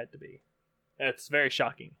answer had to be. It's very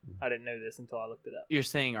shocking. I didn't know this until I looked it up. You're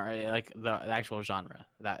saying, all right, like the actual genre.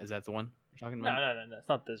 Is that the one you're talking No, about? no. It's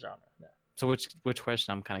not the genre. No, So which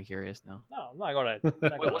question? I'm kind of curious now. I'm not gonna.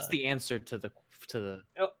 What's the answer to the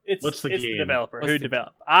It's What's the it's game? the developer What's who the-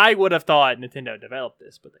 developed. I would have thought Nintendo developed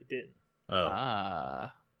this, but they didn't. Oh,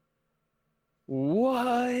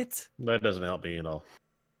 What? that doesn't help me at all.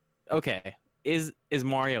 Okay. Is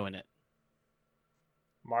Mario in it?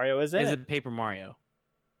 Mario is in Is it. it Paper Mario?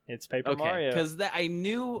 It's Paper Okay, Mario. because I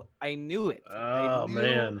knew it. Oh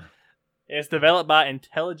man, It's developed by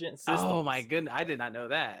Intelligent Systems. Oh my goodness, I did not know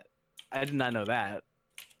that. Yep,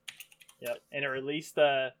 and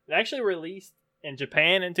it actually released in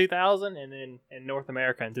Japan in 2000, and then in North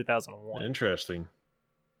America in 2001. interesting.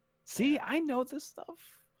 See, I know this stuff.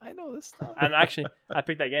 I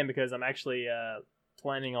picked that game because I'm actually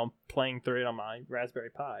planning on playing through it on my Raspberry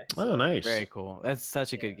Pi. Oh, nice. Very cool. That's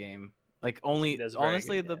such a good Yeah. game. Like only It is a very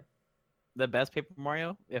honestly good game. the best Paper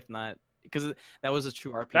Mario, if not because that was a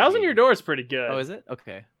true RPG. Thousand Year Door is pretty good. Oh, is it?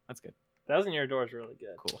 Okay, that's good. Thousand Year Door is really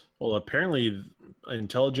good. Cool. Well, apparently,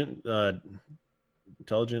 intelligent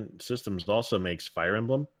systems also makes Fire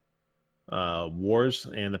Emblem, Wars,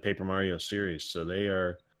 and the Paper Mario series. So they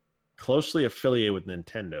are closely affiliated with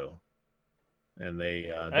Nintendo, and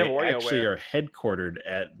they WarioWare. actually are headquartered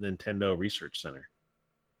at Nintendo Research Center.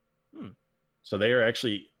 Hmm. So they are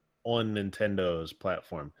actually on Nintendo's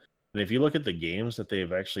platform. And if you look at the games that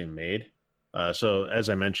they've actually made, so as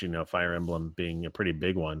I mentioned, Fire Emblem being a pretty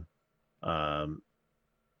big one.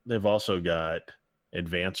 They've also got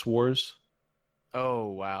Advance Wars Oh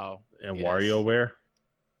wow. and Yes. WarioWare.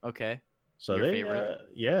 Okay. So Your they,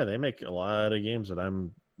 favorite? they make a lot of games that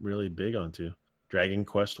I'm really big onto. Dragon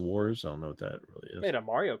Quest Wars. I don't know what that really is. Made a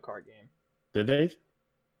Mario Kart game. Did they?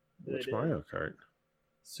 Which Mario Kart?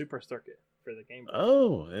 Super Circuit for the Game Boy.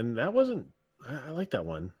 Oh, and that wasn't. I like that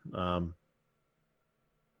one. I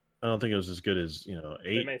don't think it was as good as 8.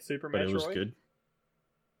 They made Super but Metroid. It was good.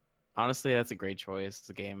 Honestly, that's a great choice. It's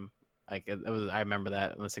a game. Like it was. I remember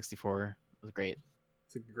that on the 64. It was great.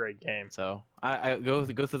 It's a great game. So I go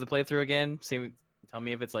through the playthrough again. Tell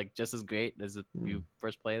me if it's like just as great as you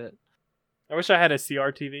first played it. I wish I had a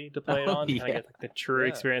CRTV to play it on. Yeah. I get like the true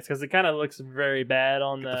experience because it kind of looks very bad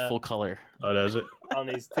on the full color. Oh, does it? On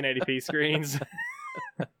these 1080p screens.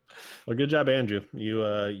 Well, good job, Andrew.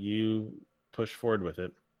 You pushed forward with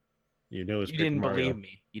it. You knew it was. You didn't believe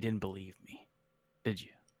me. You didn't believe me, did you?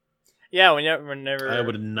 Yeah, whenever I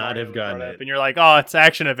would not Mario have gotten up it. and you're like, oh, it's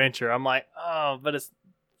action adventure. I'm like, oh, but it's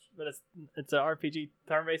an RPG,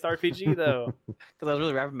 turn-based RPG though. Because I was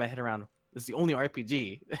really wrapping my head around. It's the only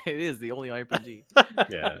RPG. It is the only RPG.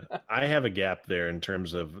 Yeah, I have a gap there in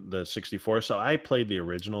terms of the 64. So I played the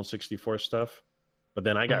original 64 stuff, but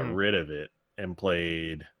then I got rid of it and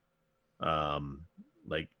played,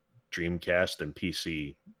 like Dreamcast and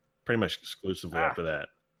PC, pretty much exclusively after that.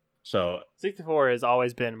 So 64 has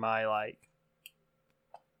always been my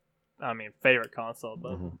favorite console,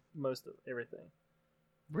 but most of everything.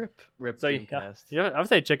 Rip. So Dreamcast. I would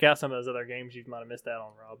say check out some of those other games you might have missed out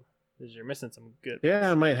on, Rob, because you're missing some good.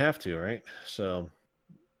 Yeah, I might have to, right? So,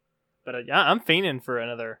 but I'm fiending for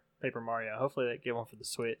another Paper Mario. Hopefully they get one for the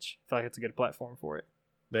Switch. I feel like it's a good platform for it.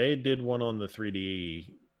 They did one on the 3DS.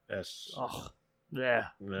 Oh, yeah.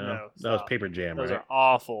 No, that was Paper Jam. Those right? are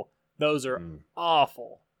awful. Those are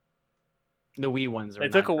awful. The Wii ones. They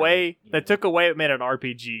took away. They took away. It made an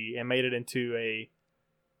RPG and made it into a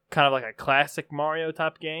kind of like a classic Mario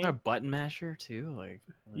type game. A button masher too,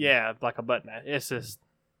 yeah, like a button mash. It's just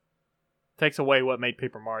takes away what made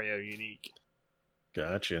Paper Mario unique.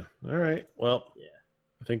 Gotcha. All right. Well, yeah.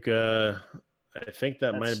 I think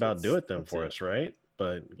that might about do it then for us, right?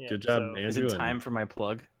 But good job, Andrew. Is it time for my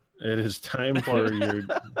plug? It is time for your.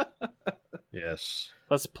 Yes.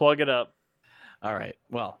 Let's plug it up. All right.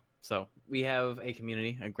 Well, so we have a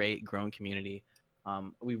community, a great growing community.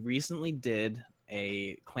 We recently did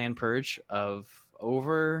a clan purge of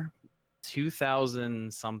over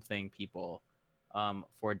 2,000 something people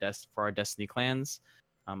for our Destiny clans.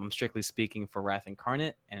 I'm strictly speaking for Wrath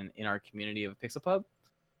Incarnate and in our community of Pixelpub.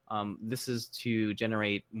 This is to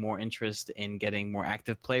generate more interest in getting more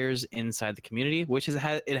active players inside the community, which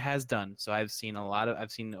it has done. So I've seen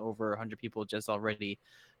over 100 people just already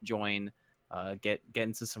join, get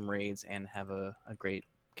into some raids and have a great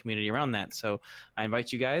community around that. So I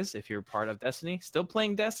invite you guys, if you're part of Destiny, still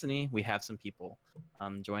playing Destiny, we have some people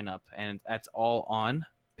join up, and that's all on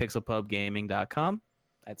pixelpubgaming.com.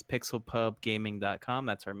 That's pixelpubgaming.com.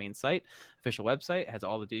 That's our main site, official website. It has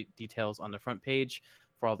all the details on the front page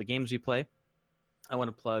for all the games we play. I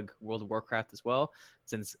want to plug World of Warcraft as well,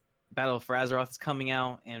 since Battle for Azeroth is coming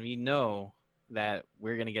out, and we know that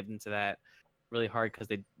we're going to get into that really hard because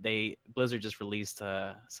Blizzard just released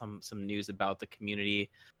some news about the community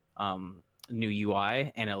new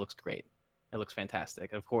UI, and it looks great. It looks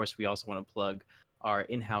fantastic. Of course, we also want to plug our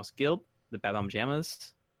in-house guild, the Bad Bomb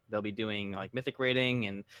Jammas. They'll be doing like mythic raiding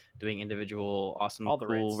and doing individual awesome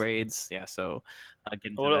cool raids. Yeah, so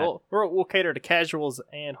get into that. We'll cater to casuals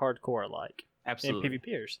and hardcore alike. Absolutely. And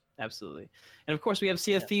PvPers. Absolutely. And of course, we have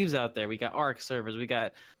Sea of Thieves out there. We got Ark servers. We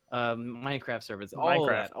got Minecraft servers.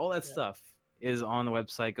 All that stuff is on the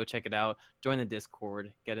website. Go check it out. Join the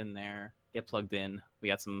Discord. Get in there. Get plugged in. We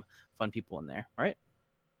got some fun people in there. All right.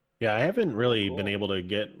 Yeah, I haven't really been able to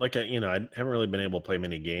get I haven't really been able to play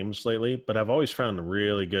many games lately, but I've always found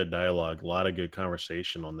really good dialogue, a lot of good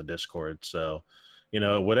conversation on the Discord. So,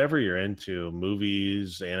 whatever you're into,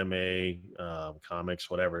 movies, anime,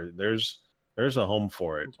 comics, whatever, there's a home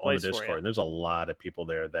for it on the Discord. And there's a lot of people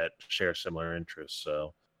there that share similar interests.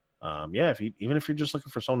 So, even if you're just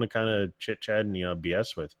looking for someone to kind of chit chat and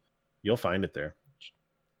BS with, you'll find it there.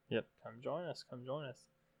 Yep, come join us.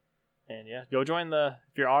 And go join if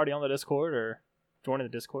you're already on the Discord or joining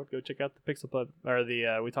the Discord, go check out the Pixel Pub or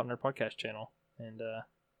the We Talk Nerd podcast channel and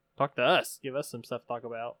talk to us. Give us some stuff to talk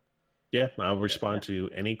about. Yeah, I'll respond to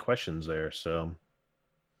any questions there. So,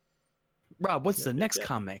 Rob, what's the next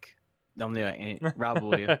comic? Rob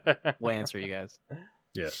will answer you guys.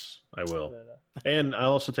 Yes, I will. And I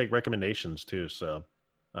also take recommendations too. So,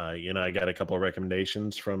 I got a couple of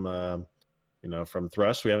recommendations from from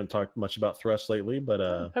Thrust. We haven't talked much about Thrust lately, but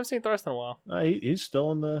I haven't seen Thrust in a while. He's still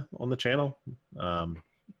on the channel.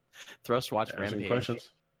 Thrust watch Rampage.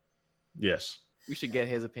 Questions? Yes. We should get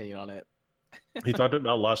his opinion on it. He talked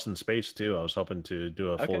about Lost in Space too. I was hoping to do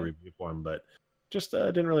a full review for him, but just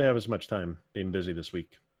didn't really have as much time, being busy this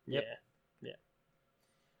week. Yeah.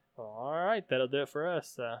 All right, that'll do it for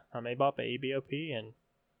us. I'm Abop at EBOP, and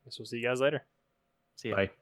I guess we'll see you guys later. See ya. Bye.